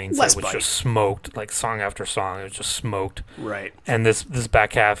half of that main set, which just smoked, like song after song. It was just smoked. Right. And this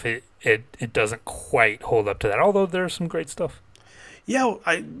back half, it doesn't quite hold up to that. Although there's some great stuff. Yeah,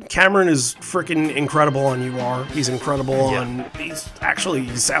 Cameron is freaking incredible on You Are. He's incredible on... He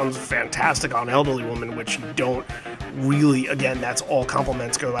sounds fantastic on Elderly Woman, which you don't really... Again, that's all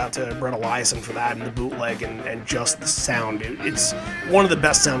compliments go out to Brett Eliason for that and the bootleg and just the sound. It's one of the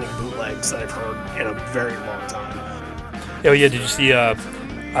best sounding bootlegs that I've heard in a very long time. Oh, yeah, did you see...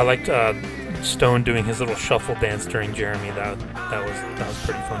 I liked Stone doing his little shuffle dance during Jeremy. That was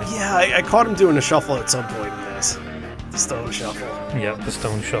pretty funny. Yeah, I caught him doing a shuffle at some point in this. The Stone Shuffle. Yeah, the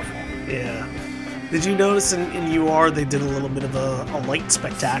Stone Shuffle. Yeah. Did you notice in You Are they did a little bit of a light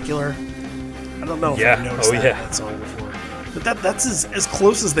spectacular? I don't know if I've noticed that song before. But that's as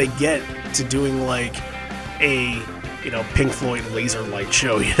close as they get to doing like a Pink Floyd laser light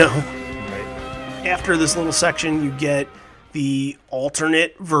show, Right. After this little section you get the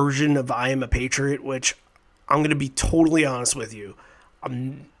alternate version of I Am a Patriot, which I'm going to be totally honest with you.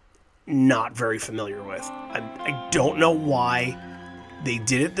 I'm not very familiar with. I don't know why they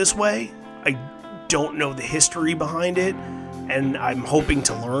did it this way. I don't know the history behind it, and I'm hoping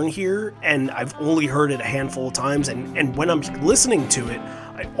to learn here, and I've only heard it a handful of times, and when I'm listening to it,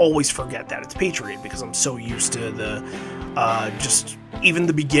 I always forget that it's Patriot because I'm so used to the just even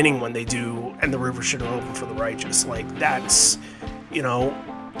the beginning when they do "And the River Should Have Opened for the Righteous." Like that's, you know,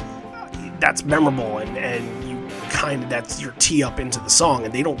 that's memorable, and you kind of, that's your tee up into the song,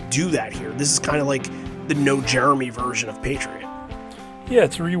 and they don't do that here. This is kind of like the No Jeremy version of Patriot. Yeah,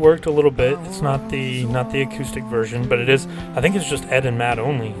 it's reworked a little bit. It's not the acoustic version, but it is. I think it's just Ed and Matt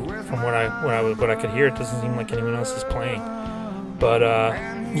only. From what I could hear, it doesn't seem like anyone else is playing. But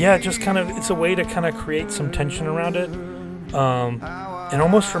yeah, just kind of, it's a way to kind of create some tension around it. It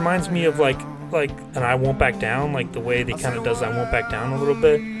almost reminds me of like an I Won't Back Down, like the way they kind of does I Won't Back Down a little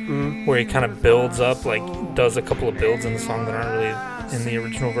bit, where he kind of builds up, like does a couple of builds in the song that aren't really in the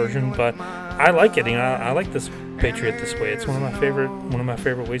original version. But I like it. You know, I like this Patriot this way. It's one of my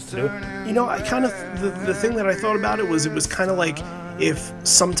favorite ways to do it. You know, I kind of the thing that I thought about it was kind of like if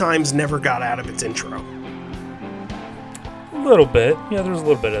Sometimes never got out of its intro. A little bit, yeah. There's a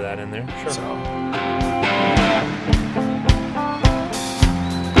little bit of that in there. Sure. So.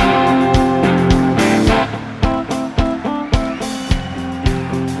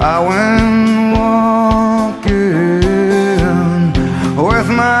 I went walking with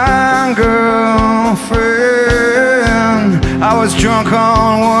my girlfriend. I was drunk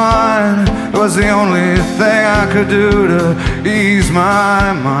on wine. It was the only thing I could do to ease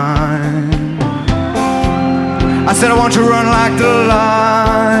my mind. I said I want to run like the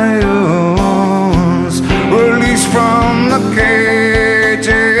lions, released from the cages,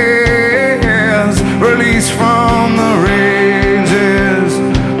 released from the ranges,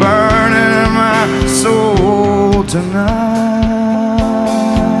 burning in my soul tonight.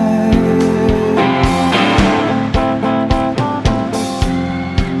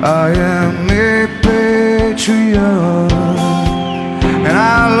 I am a patriot, and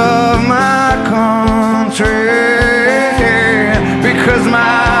I love my country, because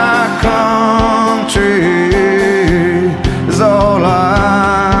my country is all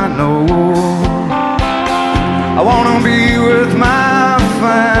I know. I wanna be with my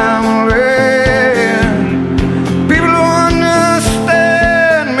family, people who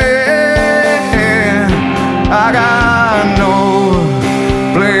understand me. I got no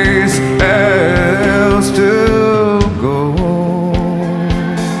place else to go.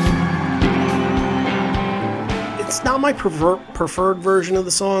 It's not my preferred version of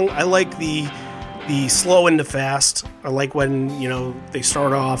the song. I like the slow into fast. I like when, you know, they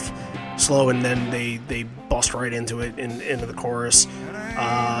start off slow and then they bust right into it into the chorus.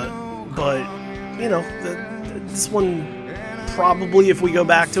 But you know, this one probably, if we go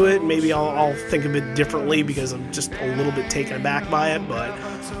back to it, maybe I'll think of it differently because I'm just a little bit taken aback by it. But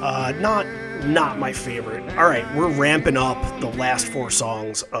not my favorite. All right, we're ramping up the last four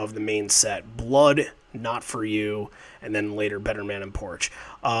songs of the main set: Blood, Not For You, and then later Better Man and Porch.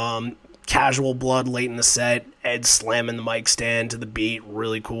 Casual Blood late in the set, Ed slamming the mic stand to the beat,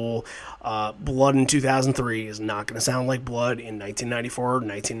 really cool. Blood in 2003 is not going to sound like Blood in 1994 or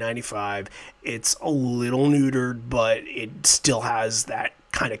 1995. It's a little neutered, but it still has that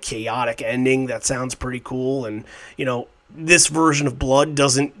kind of chaotic ending that sounds pretty cool. And, you know, this version of Blood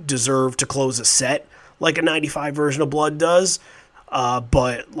doesn't deserve to close a set like a 95 version of Blood does.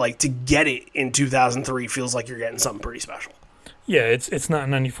 But like to get it in 2003 feels like you're getting something pretty special. Yeah, it's not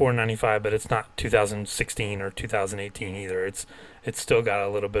 94, 95, but it's not 2016 or 2018 either. It's still got a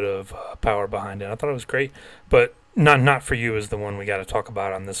little bit of power behind it. I thought it was great, but Not For You is the one we got to talk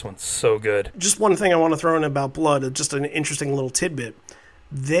about on this one. So good. Just one thing I want to throw in about Blood, just an interesting little tidbit.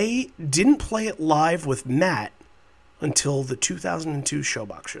 They didn't play it live with Matt until the 2002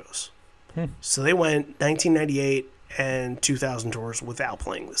 Showbox shows. So they went 1998 and 2000 tours without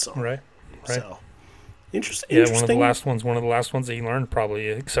playing this song. Right. So interesting. Yeah, one of the last ones that he learned, probably,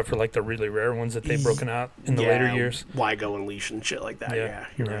 except for like the really rare ones that they've broken out in the later years. Wygo and Leash and shit like that. Yeah,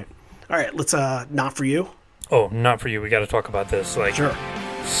 you're Yeah. right. All right, let's Not For You. Oh, Not For You. We got to talk about this. Like, Sure.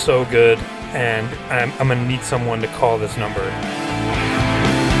 so good, and I'm gonna need someone to call this number.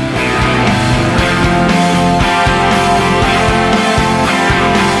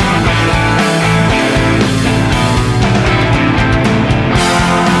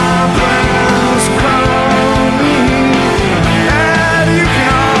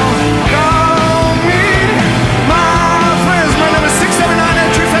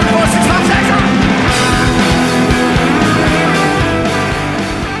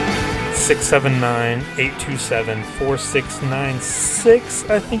 679-827-4696,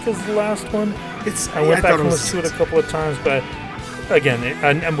 I think is the last one. I went back and listened to it a couple of times, but again,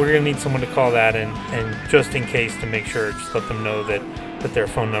 and we're going to need someone to call that and just in case to make sure, just let them know that their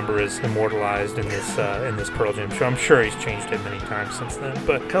phone number is immortalized in this Pearl Jam show. I'm sure he's changed it many times since then,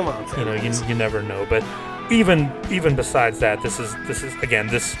 but come on, you never know. But even besides that, this is again,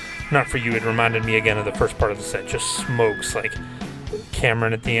 this Not For You. It reminded me again of the first part of the set. Just smokes, like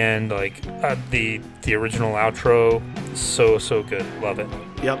Cameron at the end, like the original outro, so good. Love it.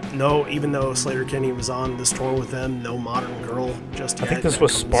 Yep. No, even though Sleater-Kinney was on this tour with them, no Modern Girl just yet. I think this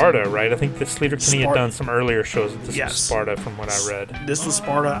was Sparta, right? I think that Sleater-Kinney had done some earlier shows. This was Sparta, from what I read. This was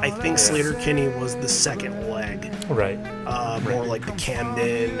Sparta. I think Sleater-Kinney was the second leg. Right. More like the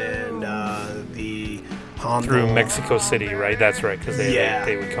Camden and the Honda. Through Mexico City, right? That's right, because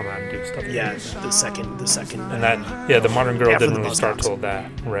they would come out and do stuff. Yeah, the second. And that, the Modern Girl didn't really start till that,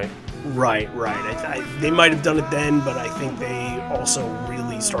 right? Right. They might have done it then, but I think they also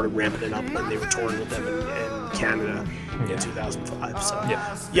really started ramping it up when they were touring with them in Canada in 2005. So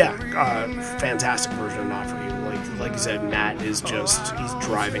fantastic version of Not For You. Like I said, Matt is he's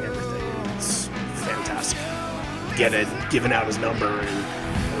driving everything. It's fantastic. Giving out his number and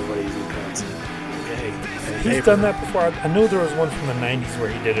everybody's in cuts. Okay. He's done that before. I know there was one from the 90s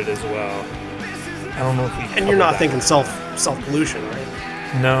where he did it as well. I don't know if he. And you're not thinking self pollution, right?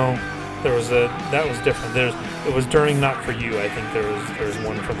 No, that was different. It was during Not For You. I think there was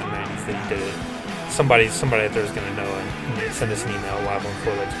one from the 90s that he did it. Somebody out there is going to know, and send us an email,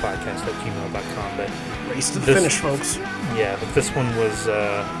 liveonfourlegspodcast@gmail.com. But race to the finish, folks. Yeah, but this one was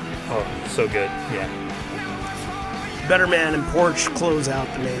so good. Yeah. Better Man and Porch close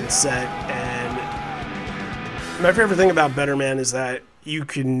out the main set, and my favorite thing about Better Man is that you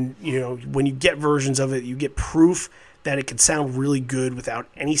can, when you get versions of it, you get proof that it can sound really good without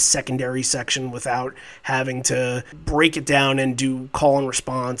any secondary section, without having to break it down and do call and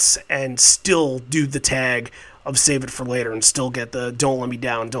response and still do the tag of save it for later and still get the don't let me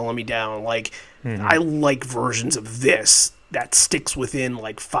down. Like, I like versions of this that sticks within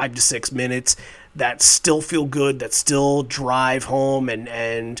like 5 to 6 minutes, that still feel good, that still drive home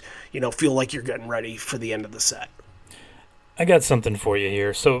and feel like you're getting ready for the end of the set. I got something for you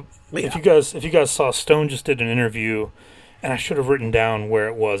here. So if you guys saw, Stone just did an interview, and I should have written down where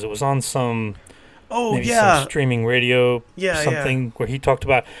it was. It was on some some streaming radio something where he talked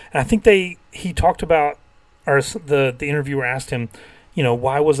about, and I think he talked about, or the interviewer asked him,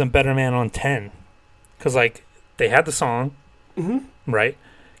 why wasn't Better Man on 10? Because like they had the song, right?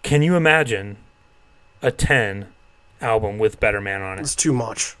 Can you imagine a 10 album with Better Man on it? It's too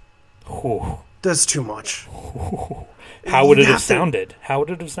much. Ooh. That's too much. How would it have sounded?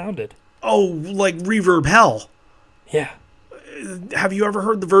 Oh, like reverb hell. Yeah. Have you ever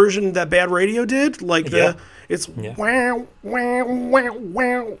heard the version that Bad Radio did? Like it's wow, wow, wow,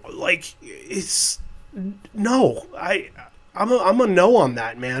 wow. Like it's no. I'm a no on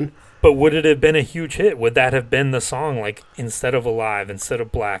that, man. But would it have been a huge hit? Would that have been the song? Like instead of Alive, instead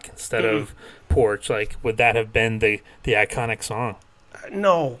of Black, instead of Porch, like would that have been the iconic song?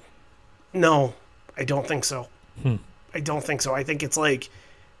 No, I don't think so. I don't think so. I think it's like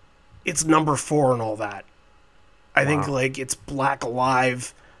it's number 4 and all that. I think like it's Black,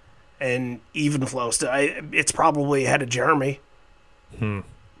 Alive, and Even Flow. It's probably ahead of Jeremy.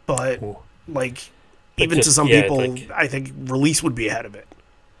 But like even to some people, I think Release would be ahead of it.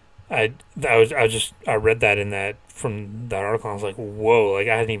 I read that from that article. I was like, whoa! Like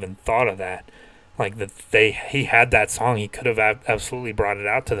I hadn't even thought of that. Like he had that song. He could have absolutely brought it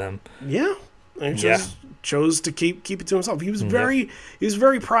out to them. Yeah. And chose to keep it to himself. He was very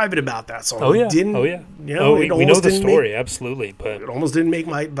private about that song. Oh yeah. We know the story absolutely, but it almost didn't make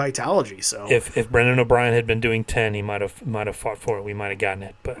my Vitalogy. So if Brendan O'Brien had been doing 10, he might have fought for it. We might have gotten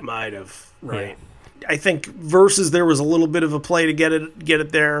it, but might have right. Yeah. I think Versus there was a little bit of a play to get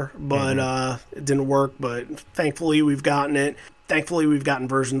it there, but it didn't work. But thankfully we've gotten it. Thankfully we've gotten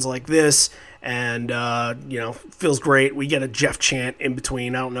versions like this. And, feels great. We get a Jeff chant in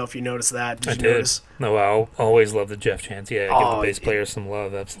between. I don't know if you noticed that. Did you notice? No, I always love the Jeff chants. Yeah, give the bass player some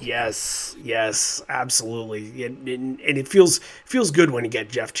love. Absolutely. Yes, absolutely. And it feels good when you get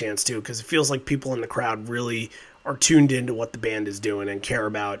Jeff chants, too, because it feels like people in the crowd really are tuned into what the band is doing and care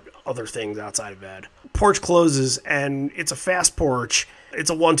about other things outside of Ed. Porch closes, and it's a fast porch. It's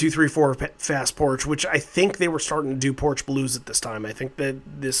a 1, 2, 3, 4 fast porch, which I think they were starting to do Porch Blues at this time. I think that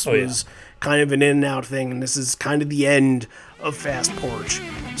this was kind of an in and out thing, and this is kind of the end of Fast Porch.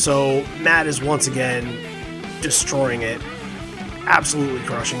 So Matt is once again destroying it, absolutely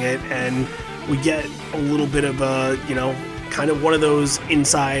crushing it, and we get a little bit of a, kind of one of those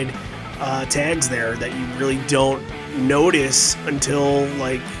inside tags there that you really don't notice until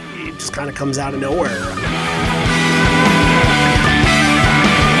like it just kind of comes out of nowhere.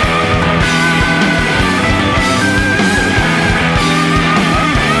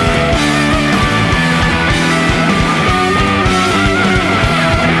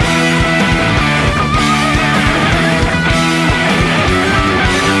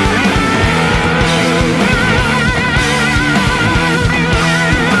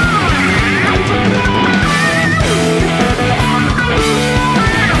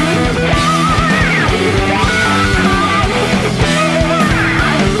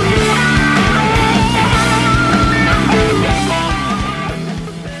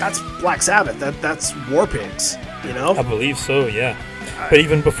 Black Sabbath, that's War Pigs, you know? I believe so, yeah. But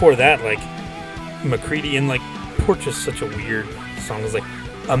even before that, like, McCready and, like, Porch is such a weird song. It's like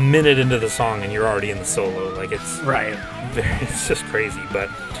a minute into the song and you're already in the solo. Like, it's right. It's just crazy. But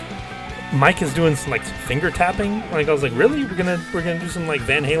Mike is doing some, like, finger tapping. Like, I was like, really? We're gonna do some, like,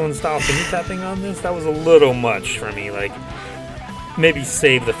 Van Halen style finger tapping on this? That was a little much for me. Like, maybe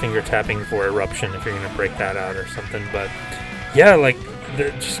save the finger tapping for Eruption if you're gonna break that out or something. But yeah, like,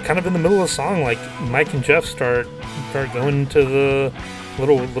 just kind of in the middle of the song, like Mike and Jeff start going to the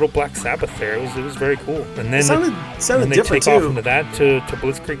little Black Sabbath there. It was very cool. And then it sounded they different take too. off into that to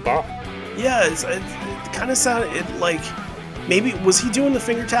Blitzkrieg Bop. Yeah, it kind of sounded like maybe was he doing the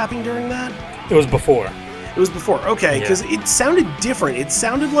finger tapping during that? It was before. It was before. Okay, because Yeah. it sounded different. It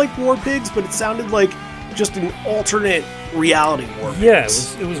sounded like War Pigs, but it sounded like just an alternate reality War Pigs.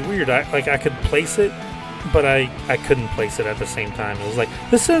 Yeah, it was weird. I could place it, but I couldn't place it at the same time. It was like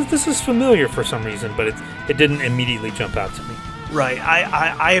this is familiar for some reason, but it didn't immediately jump out to me. Right.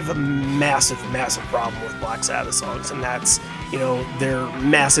 I have a massive problem with Black Sabbath songs, and that's, you know, their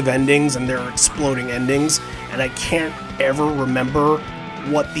massive endings and their exploding endings, and I can't ever remember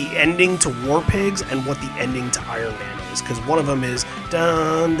what the ending to War Pigs and what the ending to Iron Man is, because one of them is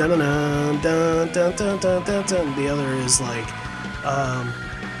dun dun dun dun dun dun dun dun dun. The other is like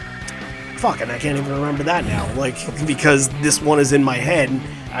and I can't even remember that now, like, because this one is in my head, and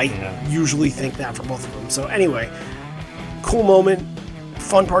I usually think that for both of them. So anyway, cool moment,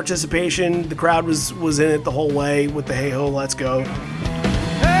 fun participation. The crowd was in it the whole way with the hey ho, let's go.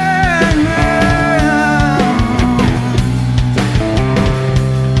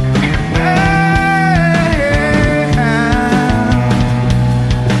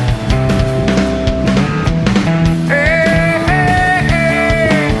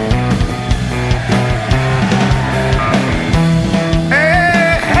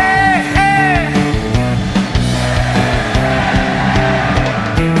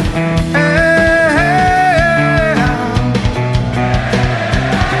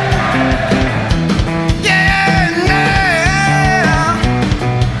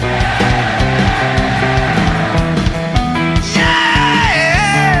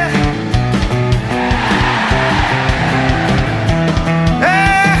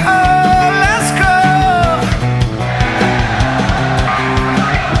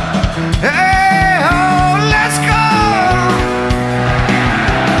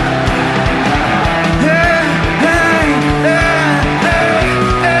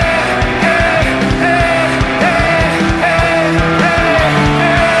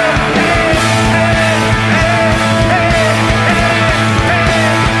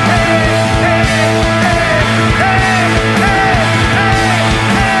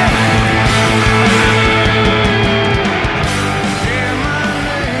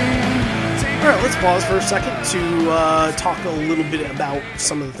 Pause for a second to talk a little bit about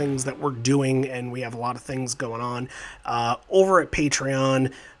some of the things that we're doing, and we have a lot of things going on over at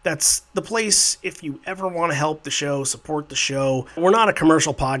Patreon. That's the place if you ever want to help the show, support the show. We're not a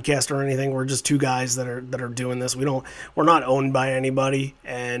commercial podcast or anything. We're just two guys that are doing this. We're not owned by anybody,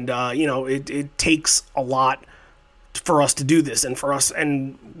 and it takes a lot for us to do this,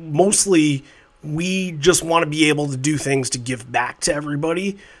 and mostly we just want to be able to do things to give back to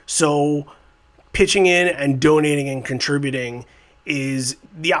everybody. So pitching in and donating and contributing is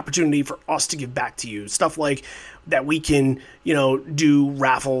the opportunity for us to give back to you. Stuff like that we can, do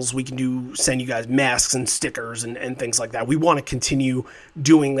raffles, we can send you guys masks and stickers and things like that. We want to continue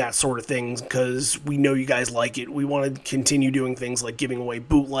doing that sort of things because we know you guys like it. We want to continue doing things like giving away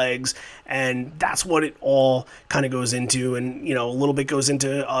bootlegs, and that's what it all kind of goes into. And, a little bit goes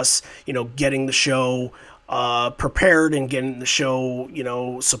into us, getting the show prepared and getting the show,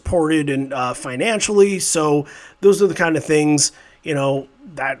 supported and financially. So those are the kind of things,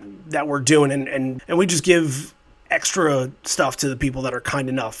 that we're doing, and we just give extra stuff to the people that are kind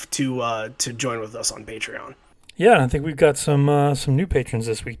enough to join with us on Patreon. Yeah, I think we've got some new patrons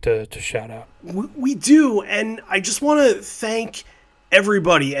this week to shout out. We do, and I just want to thank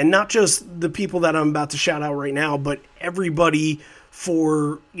everybody, and not just the people that I'm about to shout out right now, but everybody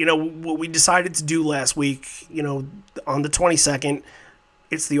for, what we decided to do last week, on the 22nd.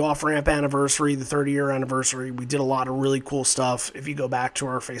 It's the Off-Ramp anniversary, the 30-year anniversary. We did a lot of really cool stuff. If you go back to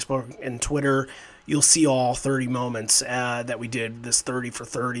our Facebook and Twitter, you'll see all 30 moments that we did, this 30 for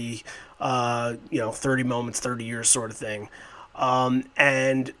 30, 30 moments, 30 years sort of thing.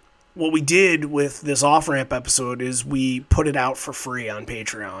 And what we did with this Off-Ramp episode is we put it out for free on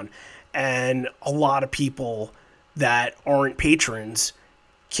Patreon. And a lot of people that aren't patrons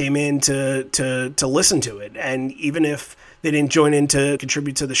came in to listen to it. And even if they didn't join in to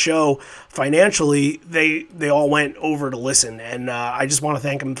contribute to the show financially, they all went over to listen. And I just want to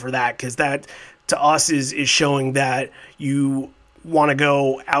thank them for that, because that to us is showing that you want to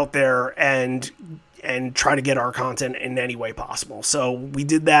go out there and try to get our content in any way possible. So we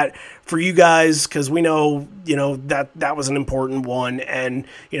did that for you guys, because we know, that was an important one. And,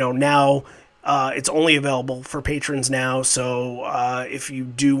 now it's only available for patrons now. So if you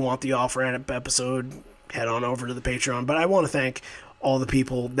do want the Off-Ramp episode, head on over to the Patreon. But I want to thank all the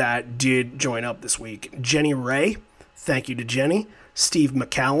people that did join up this week. Jenny Ray, thank you to Jenny. Steve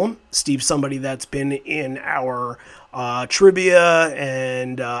McCallum. Steve's somebody that's been in our trivia,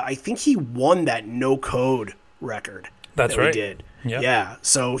 and I think he won that No Code record. That's right. We did. Yep. Yeah.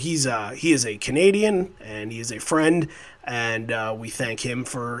 So he is a Canadian, and he is a friend, and we thank him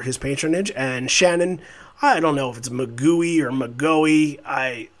for his patronage. And Shannon, I don't know if it's Magooey or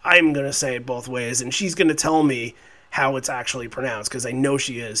Magoey. I'm going to say it both ways, and she's going to tell me how it's actually pronounced, because I know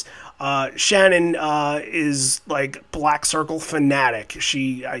she is. Shannon is like Black Circle fanatic.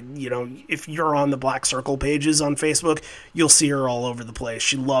 If you're on the Black Circle pages on Facebook, you'll see her all over the place.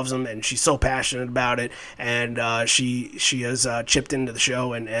 She loves them, and she's so passionate about it. And she has chipped into the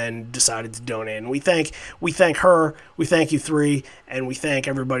show and decided to donate. And we thank her. We thank you three, and we thank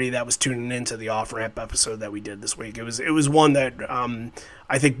everybody that was tuning into the Off-Ramp episode that we did this week. It was one that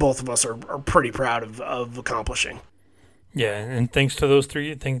I think both of us are pretty proud of accomplishing. Yeah, and thanks to those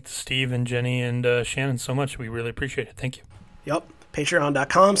three. Thanks Steve and Jenny and Shannon so much. We really appreciate it. Thank you. Yep.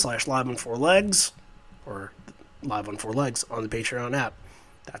 Patreon.com/Live on 4 Legs, or Live on 4 Legs on the Patreon app.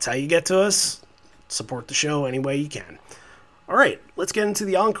 That's how you get to us. Support the show any way you can. All right, let's get into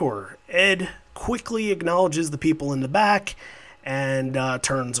the encore. Ed quickly acknowledges the people in the back and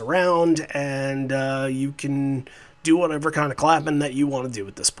turns around, and you can do whatever kind of clapping that you want to do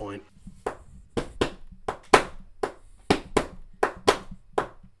at this point.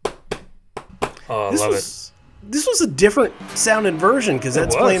 Oh, I love it. This was a different sounding version, because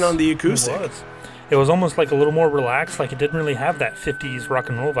that's playing on the acoustic. It was almost like a little more relaxed. Like, it didn't really have that 50s rock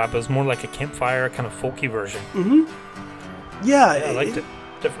and roll vibe. It was more like a campfire kind of folky version. Mm-hmm. Yeah, I liked it.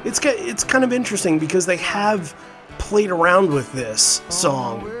 Different. It's kind of interesting, because they have played around with this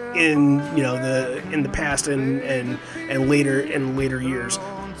song in the past and later years.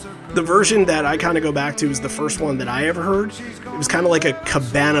 The version that I kind of go back to is the first one that I ever heard. It was kind of like a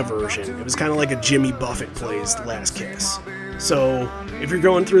Cabana version. It was kind of like a Jimmy Buffett plays The Last Kiss. So if you're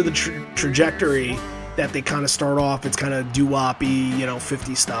going through the trajectory that they kind of start off, it's kind of doo-woppy,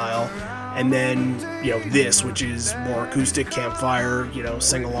 50s style. And then, this, which is more acoustic, campfire,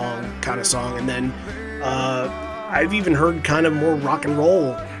 sing-along kind of song. And then I've even heard kind of more rock and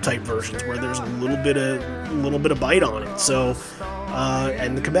roll type versions where there's a little bit of bite on it. So,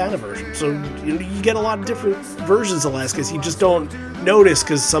 and the Cabana version. So you get a lot of different versions of Last Kiss. You just don't notice,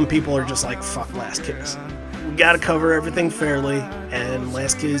 because some people are just like, fuck Last Kiss. We got to cover everything fairly, and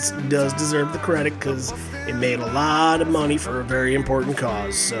Last Kiss does deserve the credit, because it made a lot of money for a very important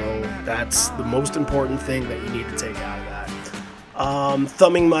cause. So that's the most important thing that you need to take out of that.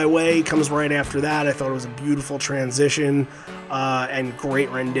 Thumbing My Way comes right after that. I thought it was a beautiful transition and great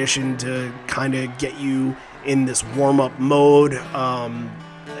rendition to kind of get you in this warm-up mode.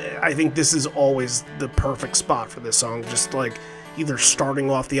 I think this is always the perfect spot for this song, just like either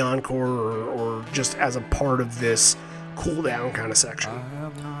starting off the encore or just as a part of this cool down kind of section.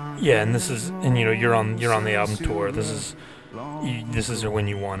 Yeah, and you're on the album tour. This is when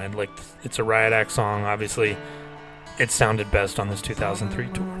you wanted. Like, it's a Riot Act song, obviously. It sounded best on this 2003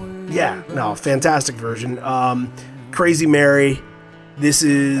 tour. Yeah, no, fantastic version. Crazy Mary. This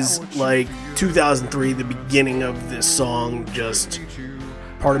is like 2003, the beginning of this song, just,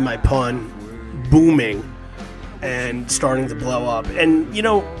 pardon my pun, booming and starting to blow up. And,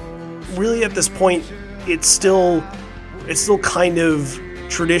 really at this point, it's still kind of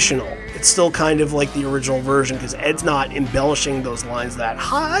traditional. it's still kind of like the original version because Ed's not embellishing those lines that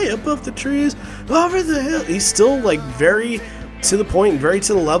high above the trees, over the hill. He's still like very to the point, very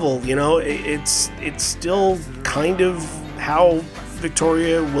to the level. You know, it's still kind of how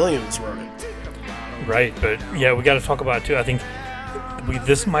Victoria Williams wrote it. Right, but yeah, we got to talk about it too. I think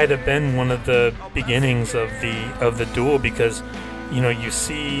this might have been one of the beginnings of the duel because, you know, you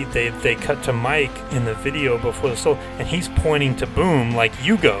see they cut to Mike in the video before the solo, and he's pointing to Boom like,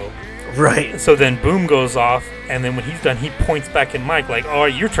 you go. Right. So then Boom goes off, and then when he's done, he points back at Mike like, all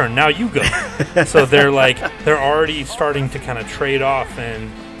right, your turn, now you go. So they're already starting to kind of trade off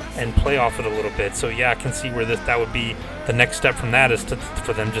and play off it a little bit. So yeah, I can see where that would be the next step from that is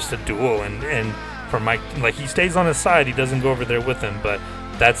for them just to duel and for Mike, like he stays on his side, he doesn't go over there with him, but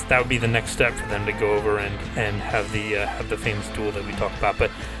that would be the next step for them to go over and have the famous duel that we talked about. But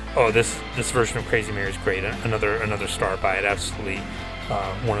this version of Crazy Mary is great. Another star by it, absolutely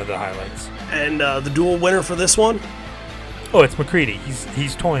one of the highlights. And the duel winner for this one? Oh, it's McCready.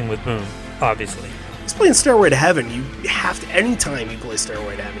 He's toying with Boom, obviously. He's playing Stairway to Heaven. You have to, anytime you play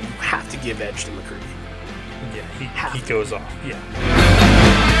Stairway to Heaven, you have to give edge to McCready. Yeah, he goes off. Yeah.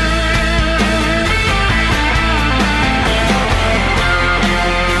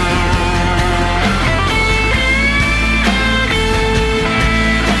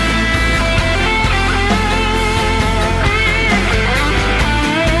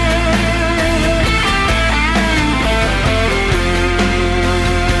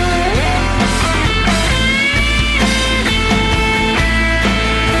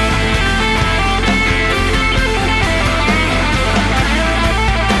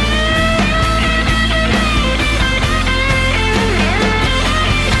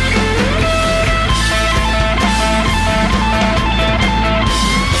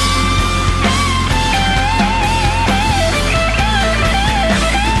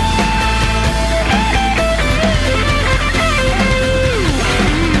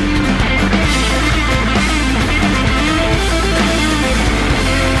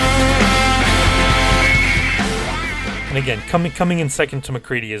 Again, coming in second to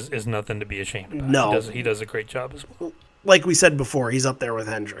McCready is nothing to be ashamed of. No. He does a great job as well. Like we said before, he's up there with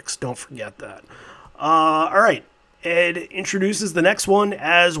Hendrix. Don't forget that. All right. Ed introduces the next one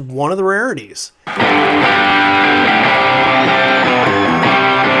as one of the rarities. If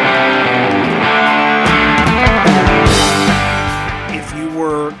you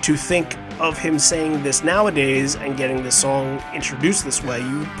were to think of him saying this nowadays and getting the song introduced this way,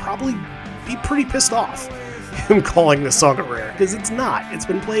 you would probably be pretty pissed off. Him calling this song a rare, because it's not. It's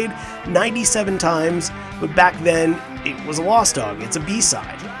been played 97 times, but back then it was a Lost Dog. It's a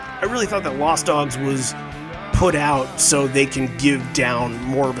B-side. I really thought that Lost Dogs was put out so they can give Down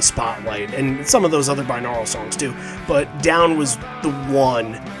more of a spotlight, and some of those other binaural songs too, but Down was the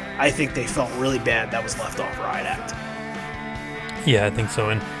one I think they felt really bad that was left off Riot Act. Yeah, I think so,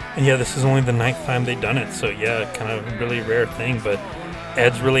 and yeah, this is only the 9th time they've done it, so yeah, kind of a really rare thing, but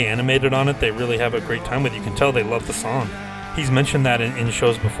Ed's really animated on it. They really have a great time with it. You can tell they love the song. He's mentioned that in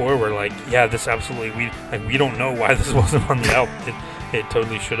shows before where, like, yeah, this absolutely, we don't know why this wasn't on the album. It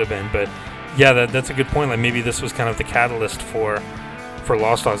totally should have been. But, yeah, that's a good point. Like, maybe this was kind of the catalyst for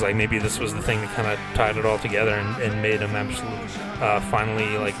Lost Dogs. Like, maybe this was the thing that kind of tied it all together and made him absolutely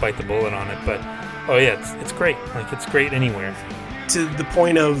finally, like, bite the bullet on it. But, oh, yeah, it's great. Like, it's great anywhere. To the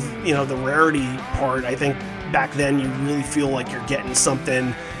point of, you know, the rarity part, I think back then you really feel like you're getting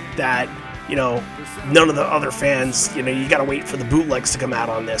something that, you know, none of the other fans, you know, you gotta wait for the bootlegs to come out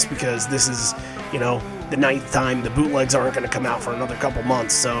on this because this is, you know, the 9th time. The bootlegs aren't going to come out for another couple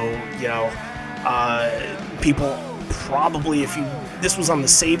months, so, you know, people probably, this was on the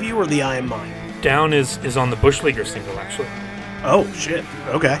Save You or the I Am Mine? Down is on the Bush Leaguer single, actually. Oh, shit.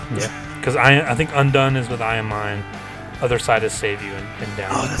 Okay. Yeah, because I think Undone is with I Am Mine, Other Side is Save You, and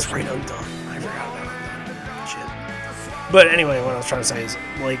Down. Oh, that's right, Undone. I forgot about Undone. Shit. But anyway, what I was trying to say is,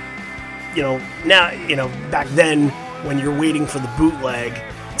 like, you know, now, you know, back then, when you're waiting for the bootleg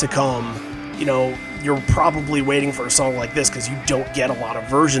to come, you know, you're probably waiting for a song like this because you don't get a lot of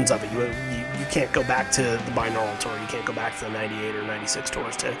versions of it. You can't go back to the binaural tour. You can't go back to the 98 or 96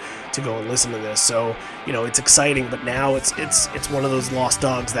 tours to go and listen to this. So, you know, it's exciting, but now it's one of those Lost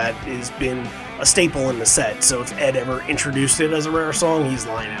Dogs that has been a staple in the set. So if Ed ever introduced it as a rare song, he's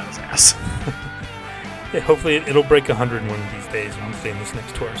lying out his ass. Yeah, hopefully it'll break 100 one of these days when it's in this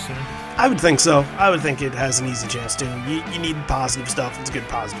next tour soon. I would think so. I would think it has an easy chance to. You need positive stuff. It's a good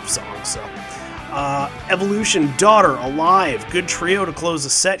positive song. So, Evolution, Daughter, Alive. Good trio to close the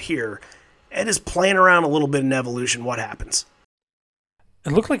set here. Ed is playing around a little bit in Evolution. What happens?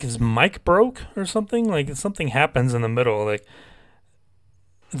 It looked like his mic broke or something. Like something happens in the middle. Like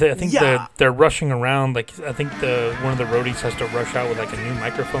I think they're rushing around. Like I think one of the roadies has to rush out with like a new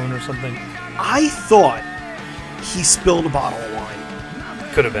microphone or something. I thought he spilled a bottle of wine.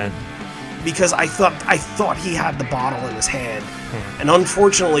 Could have been. Because I thought he had the bottle in his hand, and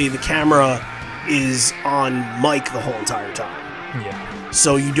unfortunately the camera is on Mike the whole entire time. Yeah.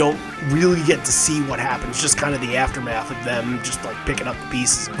 So you don't really get to see what happens. Just kind of the aftermath of them just like picking up the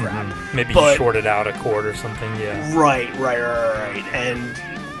pieces and crap. Maybe he shorted out a cord or something. Yeah. Right.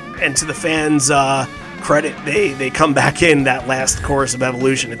 And to the fans' credit, they come back in that last chorus of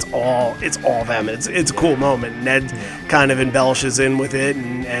Evolution. It's all them. It's a cool moment. Ned kind of embellishes in with it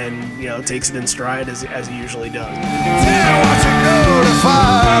and takes it in stride as he usually does.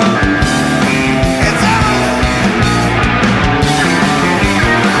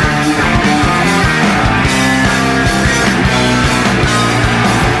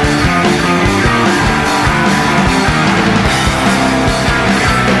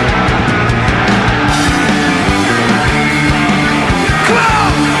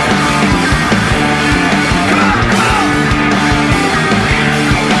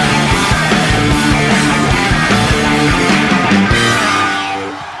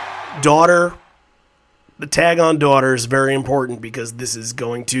 Daughter, the tag on Daughter is very important because this is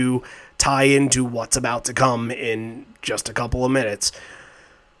going to tie into what's about to come in just a couple of minutes.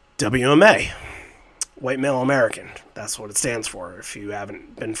 WMA, White Male American. That's what it stands for if you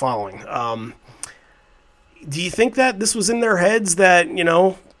haven't been following. Do you think that this was in their heads that,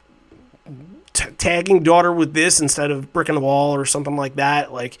 tagging Daughter with this instead of Brick in the Wall or something like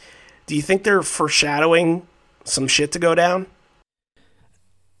that? Like, do you think they're foreshadowing some shit to go down?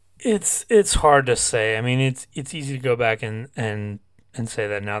 It's hard to say. I mean, it's easy to go back and say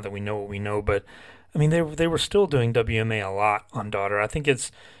that now that we know what we know. But I mean, they were still doing WMA a lot on Daughter. I think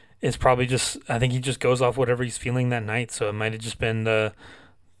it's probably just, I think he just goes off whatever he's feeling that night. So it might have just been the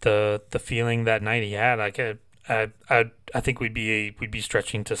feeling that night he had. Like I think we'd be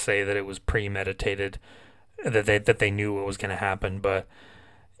stretching to say that it was premeditated, that they knew what was going to happen. But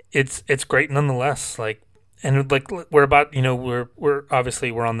it's great nonetheless. Like. And like we're about, we're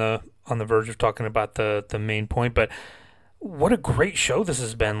obviously we're on the verge of talking about the main point, but what a great show this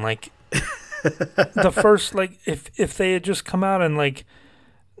has been. Like the first, like if they had just come out and like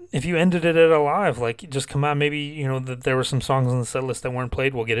if you ended it at Alive, like just come out, maybe that there were some songs on the set list that weren't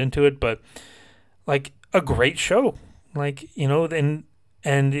played. We'll get into it, but like a great show, like and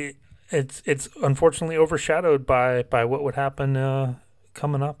it's unfortunately overshadowed by what would happen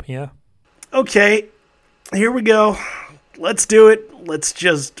coming up. Yeah. Okay. Here we go. Let's do it. Let's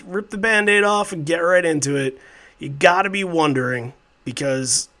just rip the Band-Aid off and get right into it. You got to be wondering,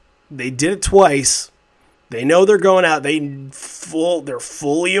 because they did it twice. They know they're going out. They're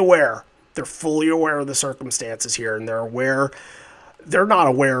fully aware. They're fully aware of the circumstances here, and they're aware. They're not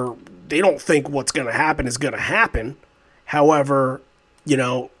aware. They don't think what's going to happen is going to happen. However,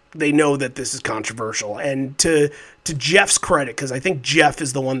 they know that this is controversial. And to Jeff's credit, because I think Jeff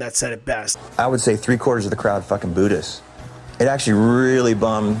is the one that said it best. I would say 3/4 of the crowd fucking booed us. It actually really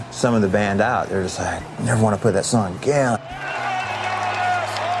bummed some of the band out. They're just like, never want to play that song again.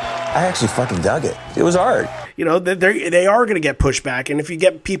 I actually fucking dug it. It was art. They are going to get pushback, and if you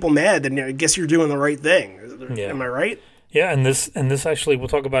get people mad, then I guess you're doing the right thing. Yeah. Am I right? Yeah, and this actually, we'll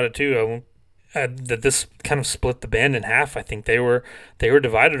talk about it too. That this kind of split the band in half. I think they were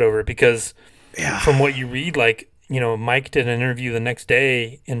divided over it because from what you read, like, Mike did an interview the next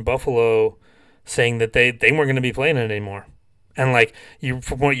day in Buffalo saying that they weren't going to be playing it anymore. And like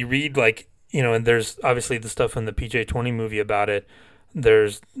from what you read, like, and there's obviously the stuff in the PJ20 movie about it.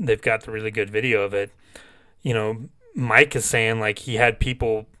 They've got the really good video of it. Mike is saying like he had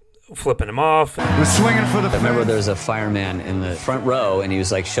people flipping him off. We're swinging for the I remember there was a fireman in the front row, and he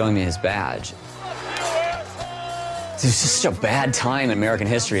was like showing me his badge. It was just such a bad time in American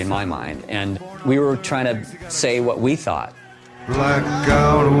history in my mind, and we were trying to say what we thought.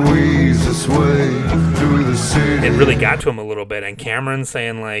 Blackout weaves its way through the city. It really got to him a little bit, and Cameron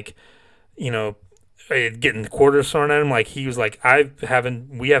saying like, getting quarters thrown at him, like he was like, I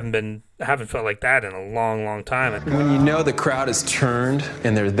haven't felt like that in a long, long time. When the crowd is turned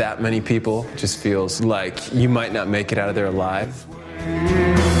and there's that many people, it just feels like you might not make it out of there alive.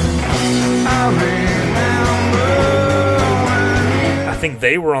 I think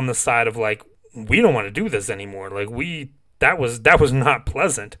they were on the side of like, we don't want to do this anymore. Like that was not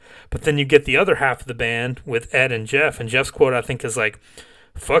pleasant. But then you get the other half of the band with Ed and Jeff, and Jeff's quote I think is like,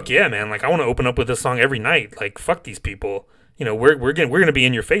 fuck yeah, man, like I want to open up with this song every night. Like fuck these people. We're gonna be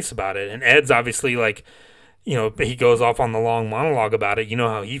in your face about it. And Ed's obviously like, he goes off on the long monologue about it. You know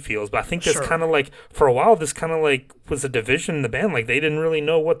how he feels. But I think this Sure. kind of like, for a while, this kind of like was a division in the band. Like, they didn't really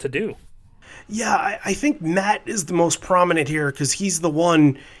know what to do. Yeah, I think Matt is the most prominent here because he's the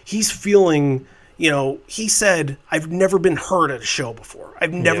one, he's feeling, he said, I've never been hurt at a show before.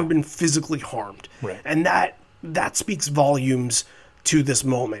 I've never been physically harmed. Right. And that speaks volumes to this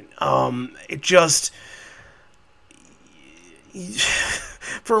moment. It just,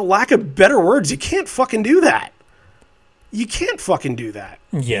 for lack of better words, you can't fucking do that. You can't fucking do that.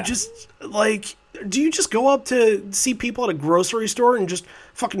 Yeah. You just, like, do you just go up to see people at a grocery store and just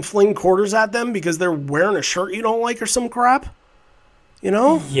fucking fling quarters at them because they're wearing a shirt you don't like or some crap?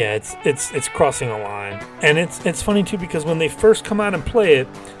 Yeah, it's crossing a line. And it's funny too because when they first come out and play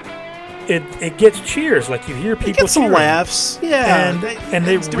it gets cheers. Like, you hear people Get some cheering. laughs. Yeah. And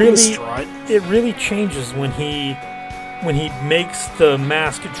they he's doing really the strut. it really changes when he makes the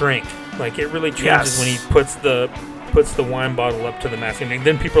mask drink. Like, it really changes when he puts the wine bottle up to the mask, and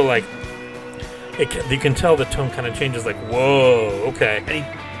then people are like, you can tell the tone kind of changes. Like, whoa, okay. And he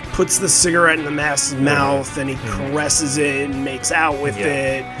puts the cigarette in the mask's mouth and he caresses it and makes out with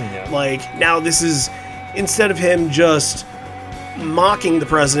it. Yeah. Like, now this is, instead of him just mocking the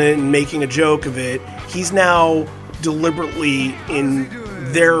president and making a joke of it, he's now deliberately, in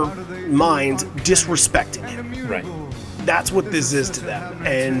their minds, disrespecting him. Right. That's what this is to them.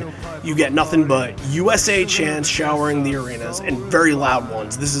 And you get nothing but USA chants showering the arenas, and very loud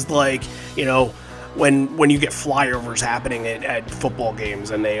ones. This is like, when you get flyovers happening at football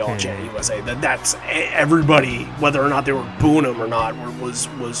games and they all chant USA, that's everybody, whether or not they were booing them or not, was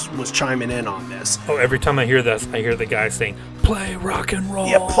chiming in on this. Oh, every time I hear this, I hear the guy saying, "Play rock and roll."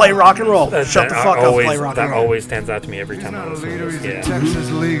 Yeah, play rock and roll. Shut the fuck up, play rock and That roll. always stands out to me every time I listen to Leader, he's this. a Yeah. Texas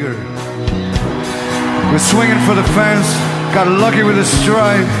leaguer. We're swinging for the fence, got lucky with a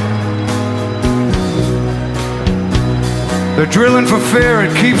strike. They're drilling for fear,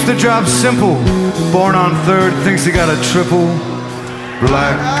 it keeps the job simple. Born on third, thinks he got a triple.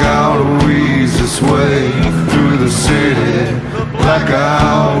 Blackout weaves its way through the city.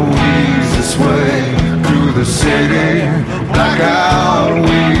 Blackout weaves its way through the city. Blackout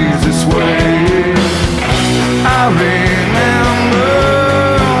weaves its way. I remember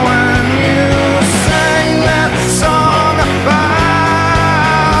when you sang that song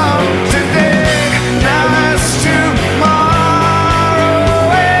about today. Now it's tomorrow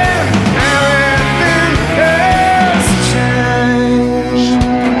and everything has changed.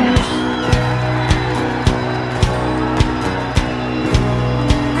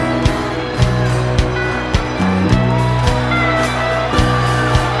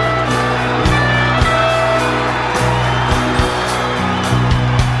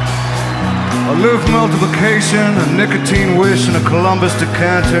 A live multiplication, a nicotine wish, and a Columbus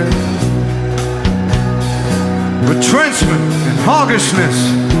decanter. Retrenchment and hoggishness.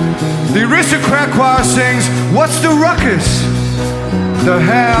 The aristocrat choir sings, "What's the ruckus?" The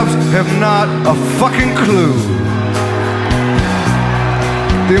haves have not a fucking clue.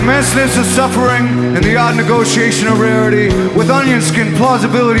 The immenseness of suffering and the odd negotiation of rarity, with onion skin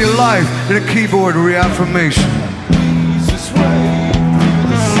plausibility of life and a keyboard reaffirmation.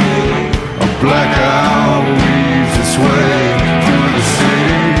 Blackout weaves its way through the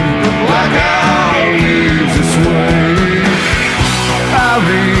city. Blackout weaves its way. I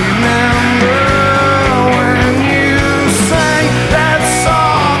remember when you sang that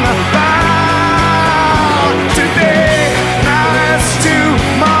song about today. Now it's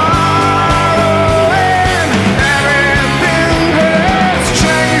tomorrow and everything has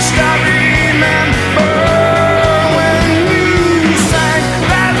changed. I remember when you sang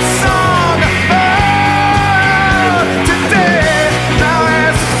that song about today.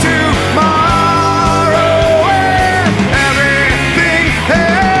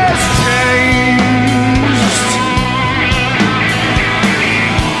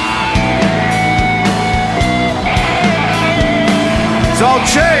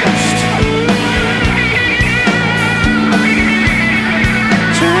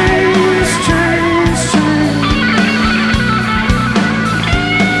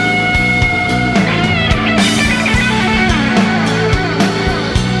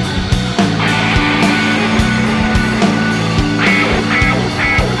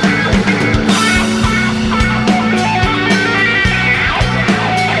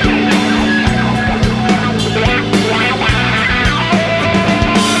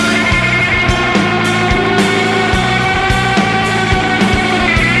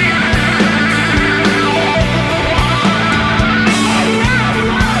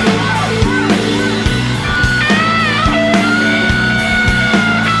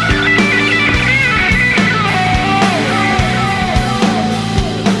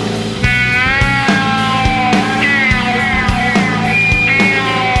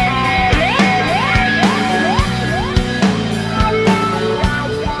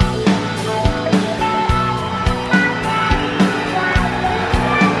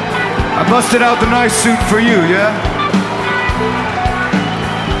 I busted out the nice suit for you, yeah?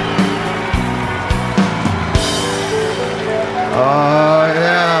 Oh,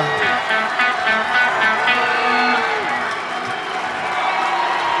 yeah.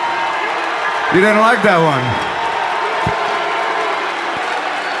 You didn't like that one?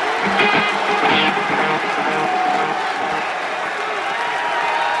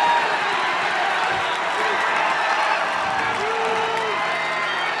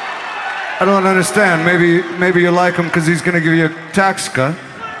 I don't understand. Maybe you like him because he's going to give you a tax cut.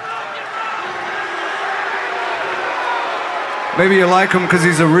 Maybe you like him because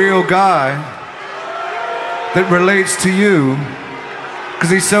he's a real guy that relates to you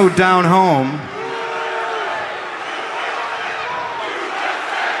because he's so down home.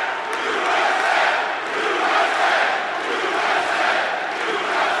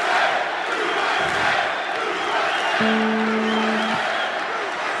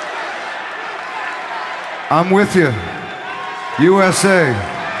 I'm with you, USA.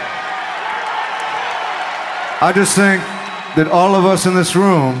 I just think that all of us in this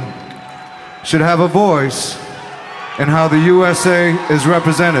room should have a voice in how the USA is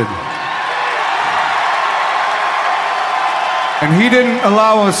represented. And he didn't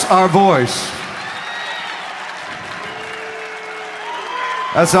allow us our voice.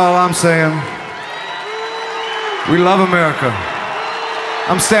 That's all I'm saying. We love America.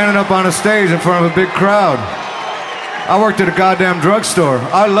 I'm standing up on a stage in front of a big crowd. I worked at a goddamn drugstore.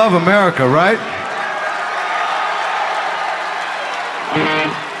 I love America, right?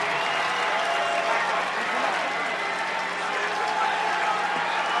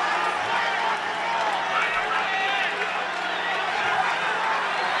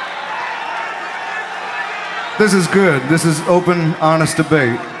 This is good. This is open, honest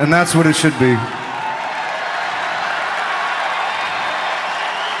debate, and that's what it should be.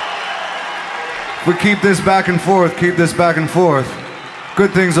 If we keep this back and forth,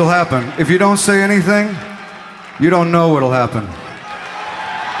 good things will happen. If you don't say anything, you don't know what'll happen.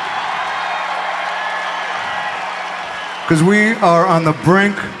 Because we are on the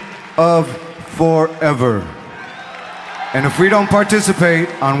brink of forever. And if we don't participate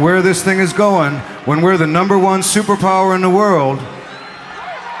on where this thing is going, when we're the #1 superpower in the world,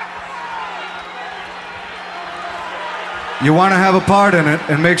 you want to have a part in it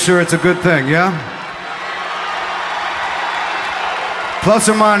and make sure it's a good thing, yeah? Plus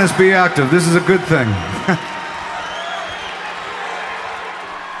or minus, be active. This is a good thing.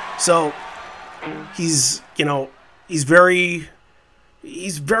 So he's very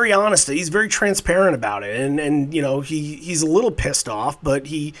honest. He's very transparent about it. And he's a little pissed off, but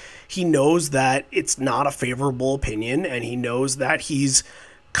he knows that it's not a favorable opinion, and he knows that he's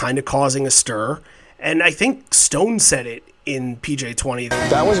kind of causing a stir. And I think Stone said it in PJ20.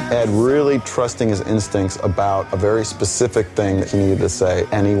 That was Ed really trusting his instincts about a very specific thing that he needed to say,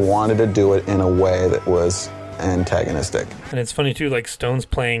 and he wanted to do it in a way that was antagonistic. And it's funny too, like Stone's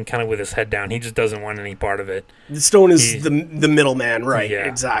playing kind of with his head down. He just doesn't want any part of it. Stone is the middleman, right? Yeah.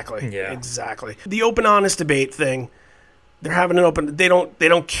 Exactly. Yeah. Exactly. The open, honest debate thing. They're having an open. They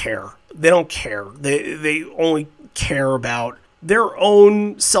don't care. They don't care. They only care about their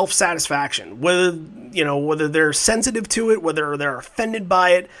own self-satisfaction. Whether they're sensitive to it, whether they're offended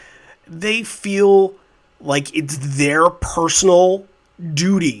by it, they feel like it's their personal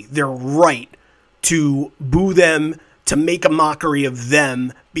duty, their right to boo them, to make a mockery of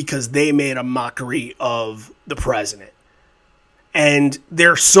them because they made a mockery of the president. And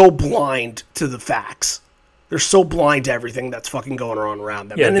they're so blind to the facts. They're so blind to everything that's fucking going on around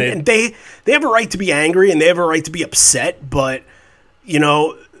them. Yeah, and they have a right to be angry and they have a right to be upset, but,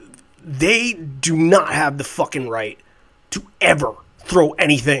 they do not have the fucking right to ever throw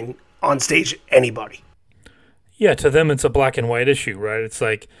anything on stage at anybody. Yeah, to them it's a black and white issue, right? It's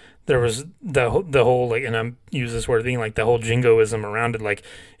like there was the whole, like, and I'm use this word thing, like the whole jingoism around it, like,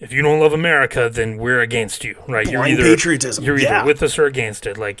 if you don't love America, then we're against you, right? Blind patriotism. You're either with us or against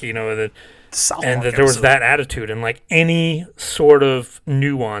it, like, that there was that attitude, and like any sort of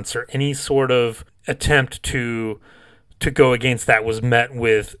nuance or any sort of attempt to go against that was met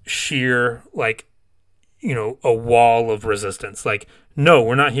with sheer, like, a wall of resistance. Like, no,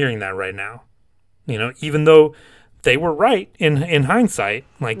 we're not hearing that right now. Even though they were right in hindsight,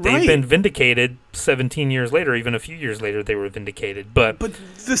 like they've been vindicated 17 years later, even a few years later, they were vindicated. But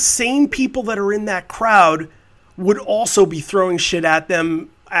the same people that are in that crowd would also be throwing shit at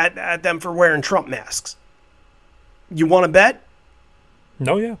them for wearing Trump masks. You want to bet?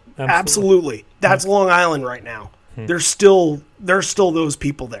 No, yeah, absolutely. That's Long Island right now. There's still those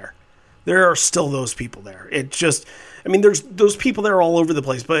people there. There are still those people there. It just, I mean, there's those people that are all over the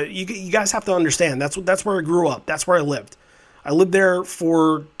place, but you guys have to understand, that's where I grew up. That's where I lived. I lived there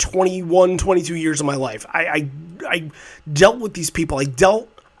for 21, 22 years of my life. I dealt with these people. I dealt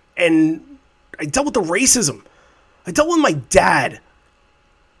with the racism. I dealt with my dad.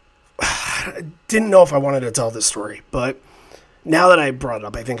 I didn't know if I wanted to tell this story, but now that I brought it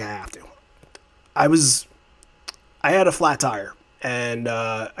up, I think I have to. I had a flat tire, and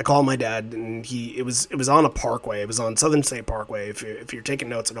I called my dad, and it was on a parkway. It was on Southern State Parkway. If you're taking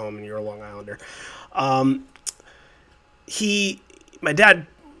notes at home and you're a Long Islander, my dad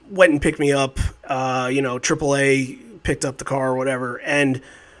went and picked me up. AAA picked up the car or whatever, and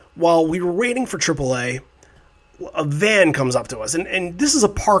while we were waiting for AAA, a van comes up to us, and this is a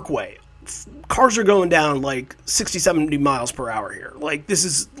parkway. Cars are going down like 60, 70 miles per hour here. Like, this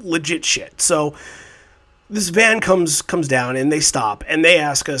is legit shit. So this van comes down, and they stop, and they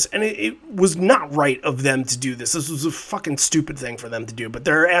ask us, and it was not right of them to do this. This was a fucking stupid thing for them to do, but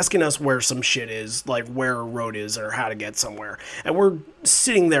they're asking us where some shit is, like where a road is or how to get somewhere. And we're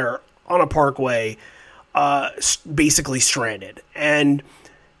sitting there on a parkway, basically stranded. And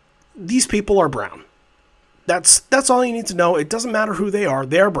these people are brown. That's all you need to know. It doesn't matter who they are.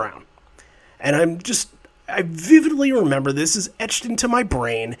 They're brown. And I vividly remember this is etched into my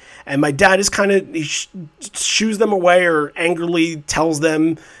brain, and my dad is he shoos them away or angrily tells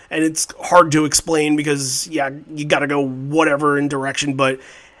them, and it's hard to explain because, yeah, you got to go whatever in direction, but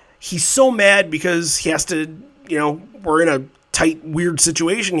he's so mad because he has to, we're in a tight, weird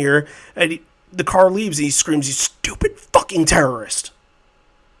situation here, and the car leaves, and he screams, "You stupid fucking terrorist."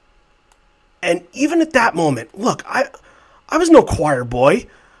 And even at that moment, look, I was no choir boy.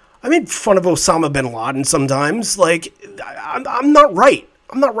 I made fun of Osama bin Laden sometimes. Like, I'm not right.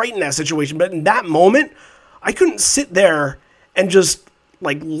 I'm not right in that situation. But in that moment, I couldn't sit there and just,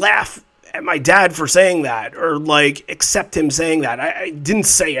 laugh at my dad for saying that or, accept him saying that. I didn't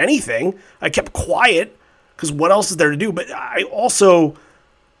say anything. I kept quiet because what else is there to do? But I also,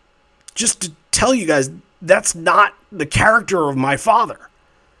 just to tell you guys, that's not the character of my father.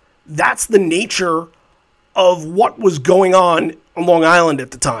 That's the nature of what was going on Long Island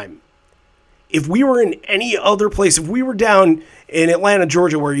at the time. If we were in any other place, if we were down in Atlanta,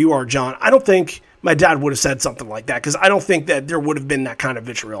 Georgia, where you are, John, I don't think my dad would have said something like that, because I don't think that there would have been that kind of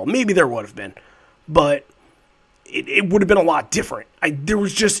vitriol. Maybe there would have been, but it would have been a lot different. It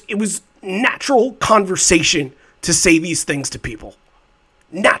was natural conversation to say these things to people.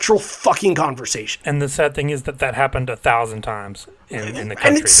 Natural fucking conversation. And the sad thing is that happened 1,000 times in the country.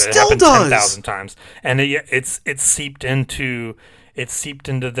 And it still does. 10,000 times. And it's seeped into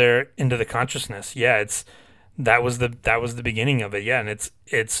the consciousness. Yeah, that was the beginning of it. Yeah, and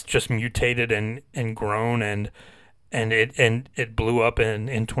it's just mutated and grown and it blew up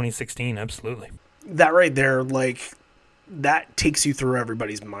in 2016. Absolutely. That right there, that takes you through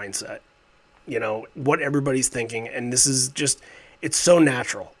everybody's mindset. What everybody's thinking, and this is just. It's so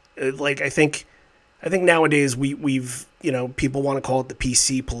natural. I think nowadays we've people want to call it the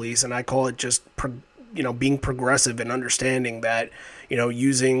PC police, and I call it just being progressive and understanding that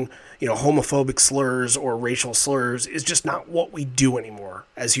using homophobic slurs or racial slurs is just not what we do anymore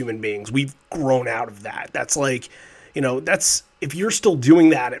as human beings. We've grown out of that. That's that's if you're still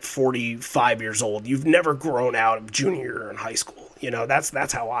doing that at 45 years old, you've never grown out of junior year in high school.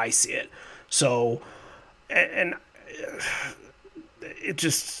 That's how I see it. So, and. It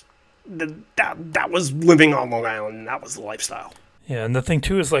just that was living on Long Island, and that was the lifestyle. Yeah, and the thing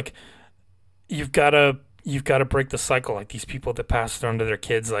too is you've got to break the cycle. These people that pass it on to their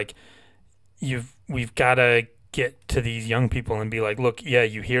kids, we've got to get to these young people and be like, look, yeah,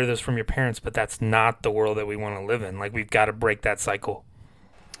 you hear this from your parents, but that's not the world that we want to live in. We've got to break that cycle.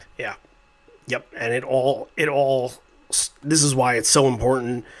 Yeah, yep, and it all. This is why it's so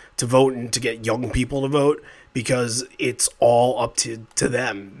important to vote and to get young people to vote. Because it's all up to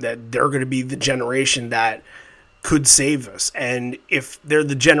them, that they're going to be the generation that could save us. And if they're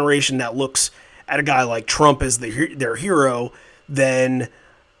the generation that looks at a guy like Trump as their hero, then,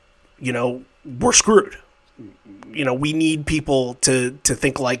 we're screwed. We need people to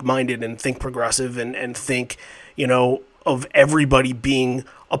think like-minded and think progressive and think, of everybody being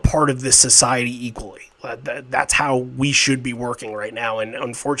a part of this society equally. That's how we should be working right now. And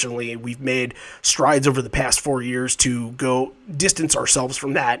unfortunately, we've made strides over the past 4 years to go distance ourselves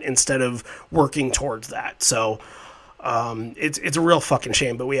from that instead of working towards that. So it's a real fucking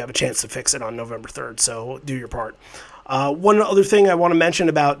shame, but we have a chance to fix it on November 3rd. So do your part. One other thing I want to mention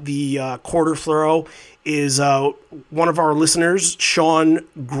about the quarter throw is one of our listeners, Sean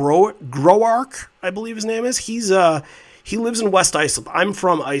Groark, I believe his name is. He lives in West Islip. I'm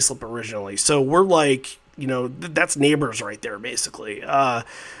from Islip originally, so we're that's neighbors right there, basically.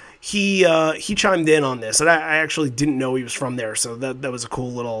 He chimed in on this, and I actually didn't know he was from there, so that was a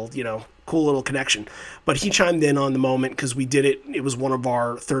cool little connection. But he chimed in on the moment because we did it. It was one of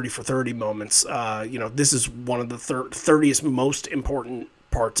our 30 for 30 moments. This is one of the 30th most important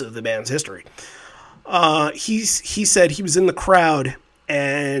parts of the band's history. He said he was in the crowd,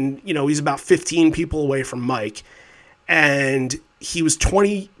 and he's about 15 people away from Mike, and he was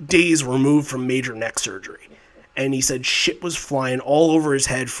 20 days removed from major neck surgery. And he said shit was flying all over his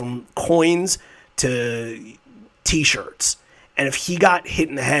head, from coins to T-shirts. And if he got hit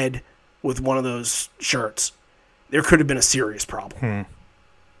in the head with one of those shirts, there could have been a serious problem.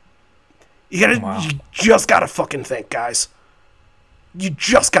 You just gotta fucking think, guys. You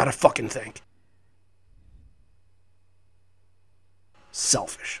just gotta fucking think.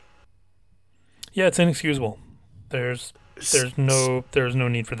 Selfish. Yeah, it's inexcusable. There's no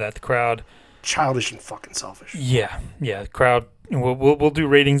need for that. The crowd, childish and fucking selfish. Yeah. The crowd. We'll do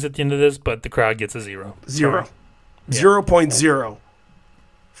ratings at the end of this, but the crowd gets a 0. 0. 0.0.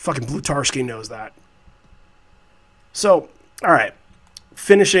 Fucking Blutarsky knows that. So, all right.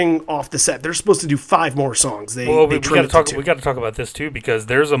 Finishing off the set, they're supposed to do 5 more songs. We got to talk about this too, because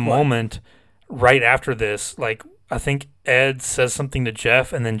there's a moment right after this. Like, I think Ed says something to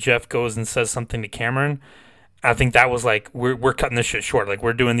Jeff, and then Jeff goes and says something to Cameron. I think that was like, we're cutting this shit short. Like,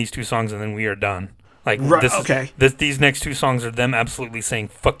 we're doing these 2 songs and then we are done. Like, these next 2 songs are them absolutely saying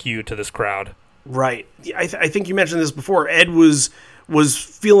 "fuck you" to this crowd. Right. I think you mentioned this before. Ed was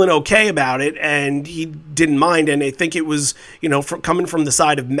feeling okay about it, and he didn't mind. And I think it was, coming from the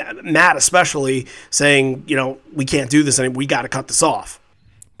side of Matt especially, saying, we can't do this and we got to cut this off.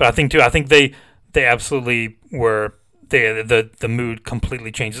 But I think they absolutely were. The mood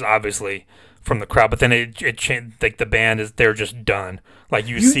completely changes, obviously, from the crowd, but then it changed. Like, the band they're just done. Like,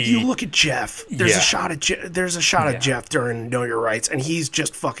 you look at Jeff. There's a shot of Jeff during Know Your Rights, and he's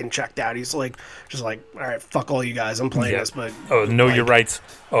just fucking checked out. He's like, all right, fuck all you guys. I'm playing this, but Know Your Rights.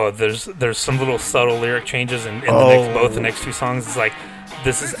 There's some little subtle lyric changes in both the next 2 songs. It's like,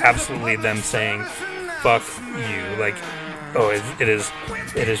 this is absolutely them saying fuck you. Like, it is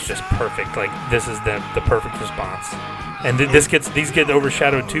just perfect. Like, this is the perfect response. And these get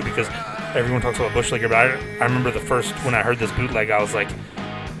overshadowed too, because everyone talks about Bushleaguer, but I remember when I heard this bootleg, I was like,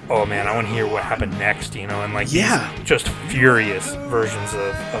 oh man, I want to hear what happened next, and like these just furious versions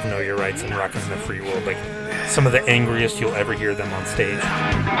of Know Your Rights and Rockin' in the Free World, like some of the angriest you'll ever hear them on stage.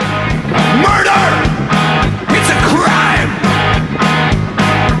 Murder! It's a crime!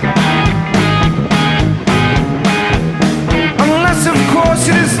 Unless, of course,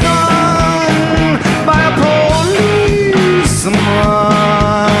 it is done by a policeman.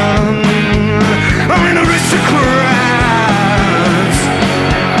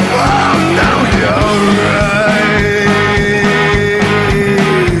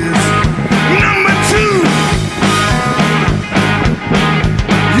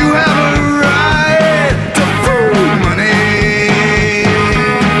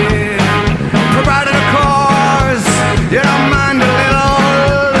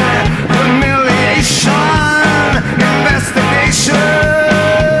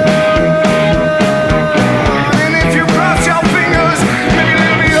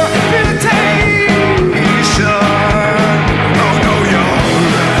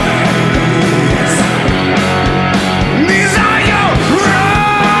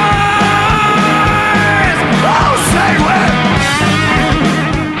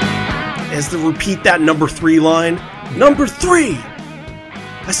 Repeat that number 3 line. Number 3!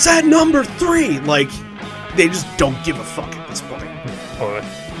 I said number 3! Like, they just don't give a fuck at this point.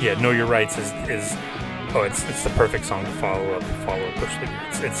 Know Your Rights is it's the perfect song to follow up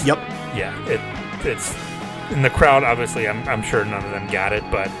Bushleaguer. It's yep. Yeah, it's in the crowd, obviously I'm sure none of them got it,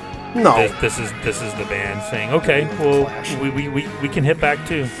 but no. This is the band saying, okay, well, we can hit back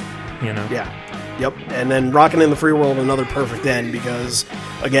too, Yeah. Yep, and then Rockin' in the Free World, another perfect end, because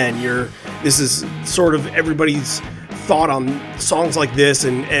again, this is sort of everybody's thought on songs like this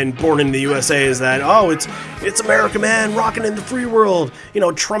and Born in the USA is that, it's America, man, rocking in the free world.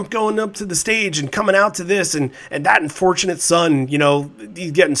 Trump going up to the stage and coming out to this, and that Unfortunate Son,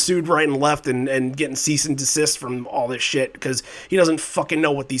 he's getting sued right and left and getting cease and desist from all this shit because he doesn't fucking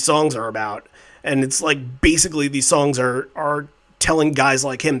know what these songs are about. And it's like, basically, these songs are telling guys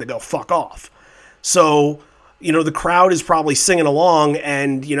like him to go fuck off. So, the crowd is probably singing along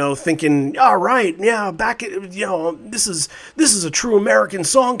and, thinking, all right, yeah, this is a true American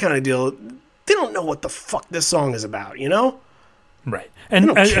song kind of deal. They don't know what the fuck this song is about, Right.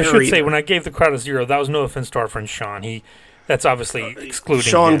 And I should say, when I gave the crowd a 0, that was no offense to our friend Sean. That's obviously excluding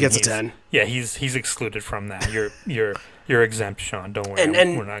Sean him. gets a He's- 10. Yeah, he's excluded from that. You're exempt, Sean. Don't worry.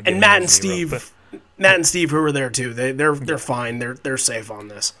 And We're not giving Matt you and a zero, Steve, but- Matt and Steve, who were there too, they're fine. They're safe on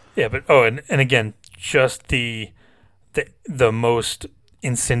this. Yeah, but and again, just the most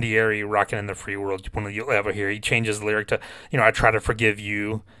incendiary "Rockin' in the Free World" one you'll ever hear. He changes the lyric to, I try to forgive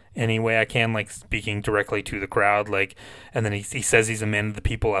you any way I can, like speaking directly to the crowd, like, and then he says he's a man of the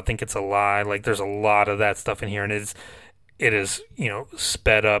people. I think it's a lie. Like, there's a lot of that stuff in here, and it is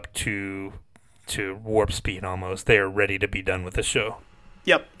sped up to warp speed almost. They are ready to be done with the show.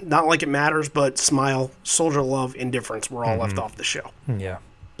 Yep, not like it matters, but Smile, Soldier Love, Indifference were all left off the show. Yeah.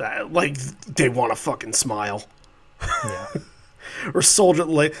 Like, they want to fucking smile. Yeah. Or Soldier,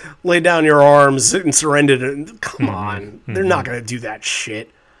 lay down your arms and surrender. Come on. They're not going to do that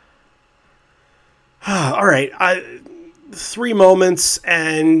shit. All right. 3 moments,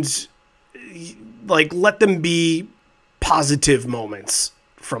 and like, let them be positive moments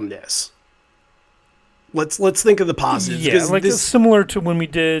from this. Let's think of the positives. Yeah, 'cause like this, it's similar to when we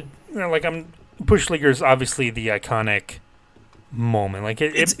did, Bush Leaguer is obviously the iconic moment. Like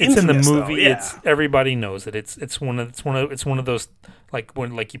it's in the infamous, movie. though, yeah. It's everybody knows it. It's one of those, like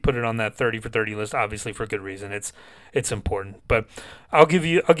when you put it on that 30 for 30 list, obviously for good reason. It's important. But I'll give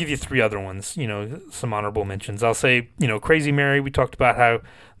you 3 other ones. Some honorable mentions. I'll say Crazy Mary. We talked about how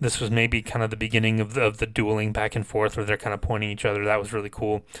this was maybe kind of the beginning of the dueling back and forth where they're kind of pointing each other. That was really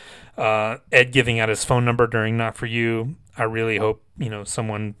cool. Ed giving out his phone number during Not For You. I really hope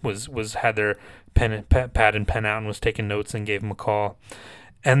someone had their pad and pen out and was taking notes and gave him a call.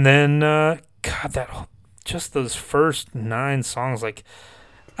 And then just those first 9 songs, like,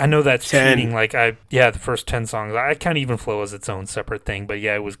 I know that's 10. cheating. Like the first 10 songs, I Can't Even Flow as its own separate thing, but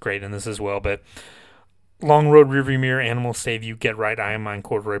yeah, it was great in this as well. But Long Road, Rearview Mirror, Animals Save You, Get Right, I Am Mine,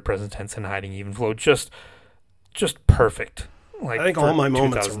 Corduroy, Present Tense, and Hiding Even Flow, just perfect. Like, I think for all my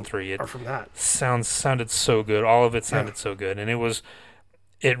moments 2003, are from that. sounded so good. All of it sounded so good, and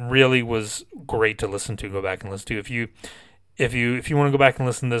it really was great to listen to. Go back and listen to. If you want to go back and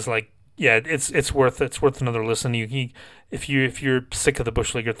listen to this, like, yeah, it's worth another listen. If you're sick of the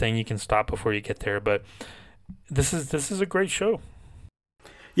Bush Leaguer thing, you can stop before you get there. But this is a great show.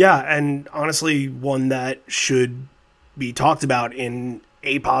 Yeah, and honestly, one that should be talked about in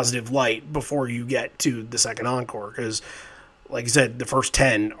a positive light before you get to the second encore, because, like I said, the first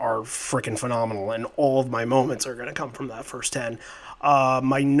 10 are freaking phenomenal, and all of my moments are going to come from that first 10.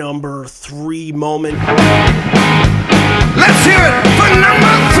 My number 3 moment. Let's hear it for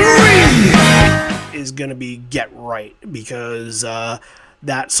number 3! Is going to be Get Right, because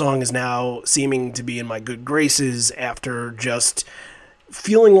that song is now seeming to be in my good graces after just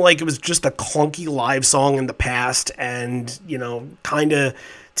feeling like it was just a clunky live song in the past, and kind of,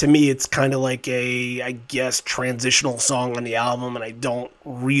 to me, it's kind of like a, I guess, transitional song on the album, and I don't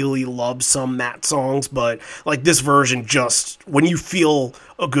really love some Matt songs, but like this version, just when you feel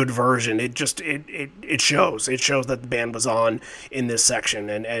a good version, it shows. It shows that the band was on in this section,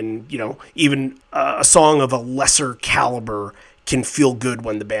 and even a song of a lesser caliber can feel good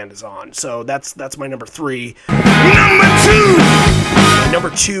when the band is on. So that's my number 3. Number 2! My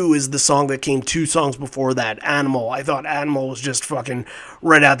number 2 is the song that came 2 songs before that, Animal. I thought Animal was just fucking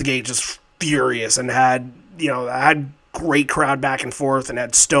right out the gate, just furious, and had great crowd back and forth, and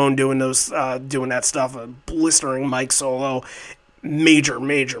had Stone doing that stuff, a blistering mic solo, major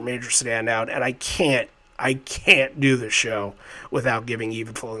standout, and I can't do this show without giving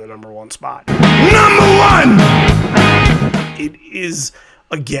Even Flow the number 1 spot. Number 1! It is,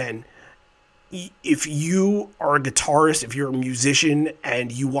 again, if you are a guitarist, if you're a musician,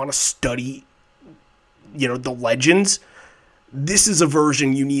 and you want to study, the legends, this is a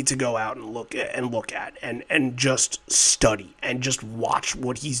version you need to go out and look at and just study and just watch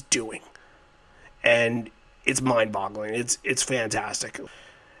what he's doing. And it's mind-boggling. It's fantastic.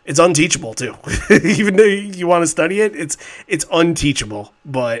 It's unteachable too. Even though you want to study it, it's unteachable.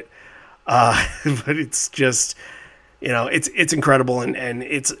 But it's just, it's incredible, and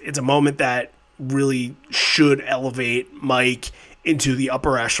it's a moment that really should elevate Mike into the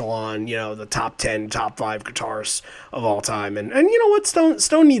upper echelon, the top 10, top 5 guitarists of all time. And you know what?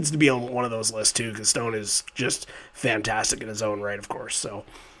 Stone needs to be on one of those lists too, because Stone is just fantastic in his own right, of course. So,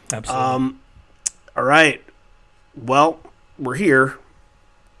 Absolutely. All right. Well, we're here.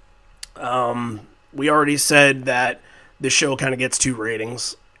 We already said that this show kind of gets 2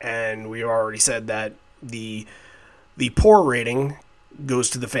 ratings, and we already said that the poor rating goes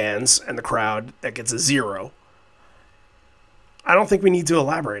to the fans and the crowd. That gets a 0. I don't think we need to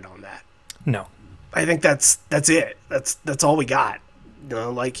elaborate on that. No. I think that's it. That's all we got.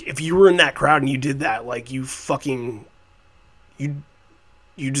 Like, if you were in that crowd and you did that, like, you fucking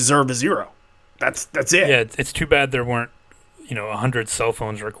you deserve a 0. That's it. Yeah, it's too bad there weren't 100 cell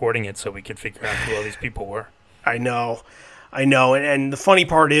phones recording it so we could figure out who all these people were. I know. And the funny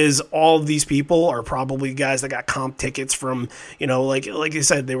part is all of these people are probably guys that got comp tickets from, like you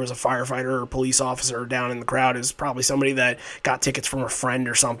said, there was a firefighter or a police officer down in the crowd. It was probably somebody that got tickets from a friend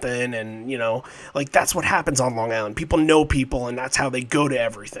or something. And, like that's what happens on Long Island. People know people, and that's how they go to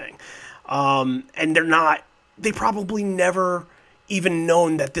everything. And they probably never even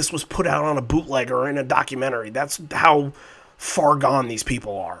known that this was put out on a bootleg or in a documentary. That's how far gone these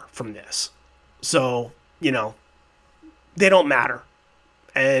people are from this. So, they don't matter.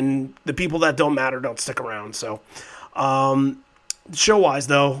 And the people that don't matter don't stick around. So, show-wise,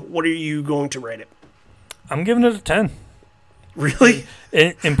 though, what are you going to rate it? I'm giving it a 10. Really?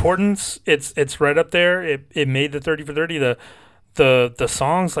 Importance, it's right up there. It made the 30 for 30. The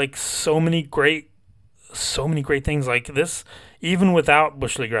songs, like so many great things like this. Even without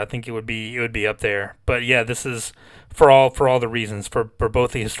Bush Leaguer, I think it would be up there. But yeah, this is for all the reasons, for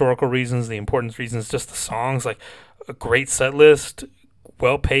both the historical reasons, the importance reasons, just the songs, like a great set list,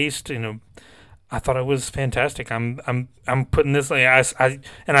 well paced. I thought it was fantastic. I'm putting this like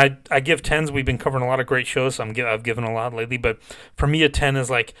I give 10s. We've been covering a lot of great shows, so I've given a lot lately. But for me, a 10 is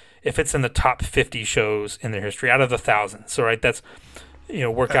like if it's in the top 50 shows in their history out of the 1,000. So right, that's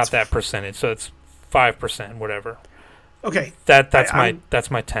out that percentage. So it's 5%, whatever. Okay. That's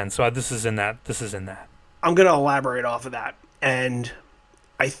my 10. So this is in that. I'm going to elaborate off of that. And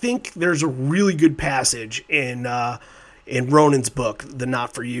I think there's a really good passage in Ronan's book, The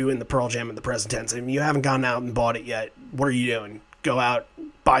Not For You, and the Pearl Jam in the Present Tense. If you haven't gone out and bought it yet, what are you doing? Go out,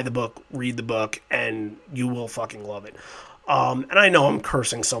 buy the book, read the book, and you will fucking love it. And I know I'm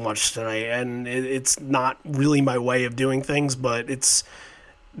cursing so much tonight, and it's not really my way of doing things, but this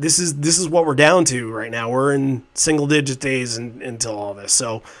is what we're down to right now. We're in single digit days until all this,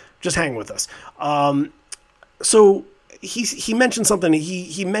 so just hang with us. So he mentioned something.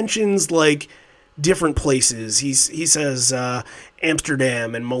 He mentions like different places. He says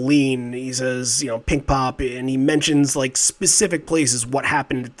Amsterdam and Moline. He says Pink Pop, and he mentions like specific places. What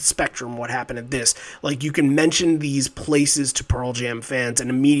happened at the Spectrum? What happened at this? Like you can mention these places to Pearl Jam fans, and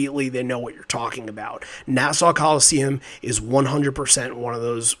immediately they know what you're talking about. Nassau Coliseum is 100% one of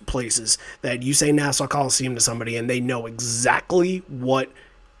those places that you say Nassau Coliseum to somebody, and they know exactly what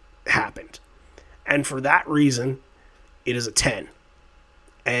happened. And for that reason, it is a 10.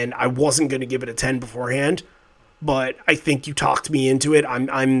 And I wasn't going to give it a 10 beforehand, but I think you talked me into it.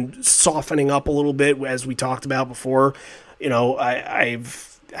 I'm softening up a little bit, as we talked about before.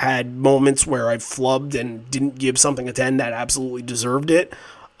 I've had moments where I've flubbed and didn't give something a 10 that absolutely deserved it.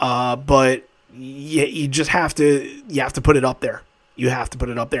 But you just have to put it up there. You have to put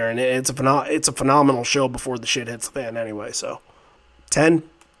it up there, and it's a phenomenal show before the shit hits the fan anyway. So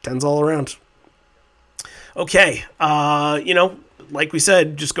 10's all around. Okay, like we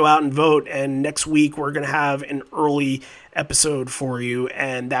said, just go out and vote. And next week we're going to have an early episode for you,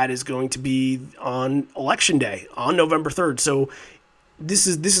 and that is going to be on Election Day on November 3rd. So this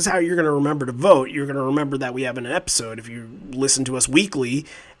is how you're going to remember to vote. You're going to remember that we have an episode. If you listen to us weekly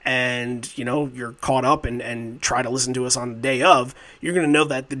and you're caught up and try to listen to us on the day of, you're going to know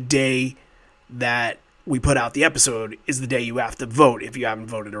that the day that we put out the episode is the day you have to vote if you haven't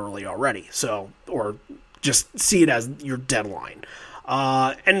voted early already. So, or just see it as your deadline.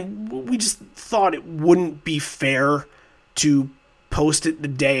 And we just thought it wouldn't be fair to post it the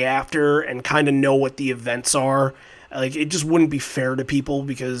day after and kind of know what the events are. Like, it just wouldn't be fair to people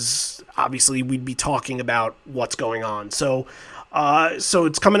because obviously we'd be talking about what's going on. So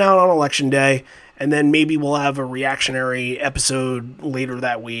it's coming out on Election Day, and then maybe we'll have a reactionary episode later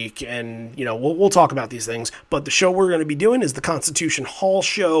that week, and we'll talk about these things. But the show we're going to be doing is the Constitution Hall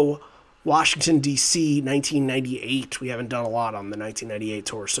Show, Washington, D.C., 1998. We haven't done a lot on the 1998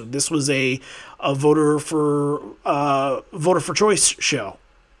 tour. So this was a voter for choice show.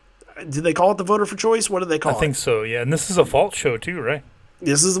 Did they call it the voter for choice? What did they call it? I think so, yeah. And this is a vault show too, right?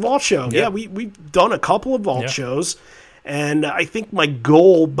 This is a vault show. Yeah, we've done a couple of vault shows. And I think my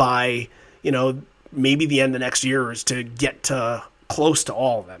goal by, maybe the end of next year is to get to close to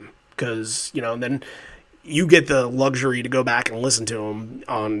all of them. Because, then you get the luxury to go back and listen to them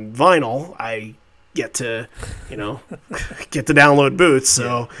on vinyl. I get to, get to download Boots.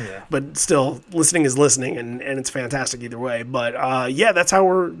 So, but still, listening is listening, and it's fantastic either way. But that's how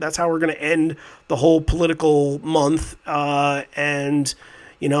we're going to end the whole political month. And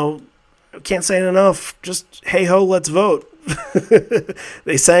can't say it enough. Just hey ho, let's vote.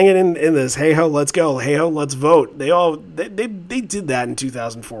 They sang it in this hey ho, let's go. Hey ho, let's vote. They did that in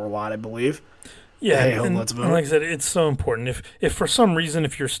 2004 a lot, I believe. Yeah, hey, and let's vote. And like I said, it's so important. If for some reason,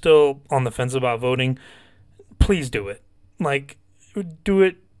 if you're still on the fence about voting, please do it. Like, do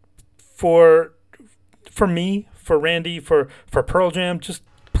it for me, for Randy, for Pearl Jam. Just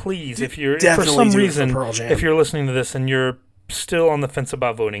please, if you're for some reason, if you're listening to this and you're still on the fence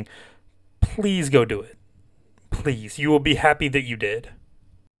about voting, please go do it. Please, you will be happy that you did.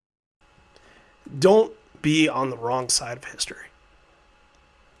 Don't be on the wrong side of history.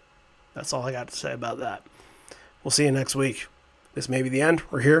 That's all I got to say about that. We'll see you next week. This may be the end.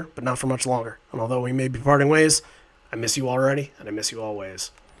 We're here, but not for much longer. And although we may be parting ways, I miss you already, and I miss you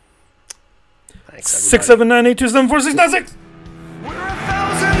always. Thanks, everybody. 679-827-4696. We're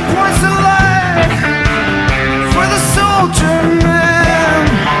 1,000 points alike for the soldier.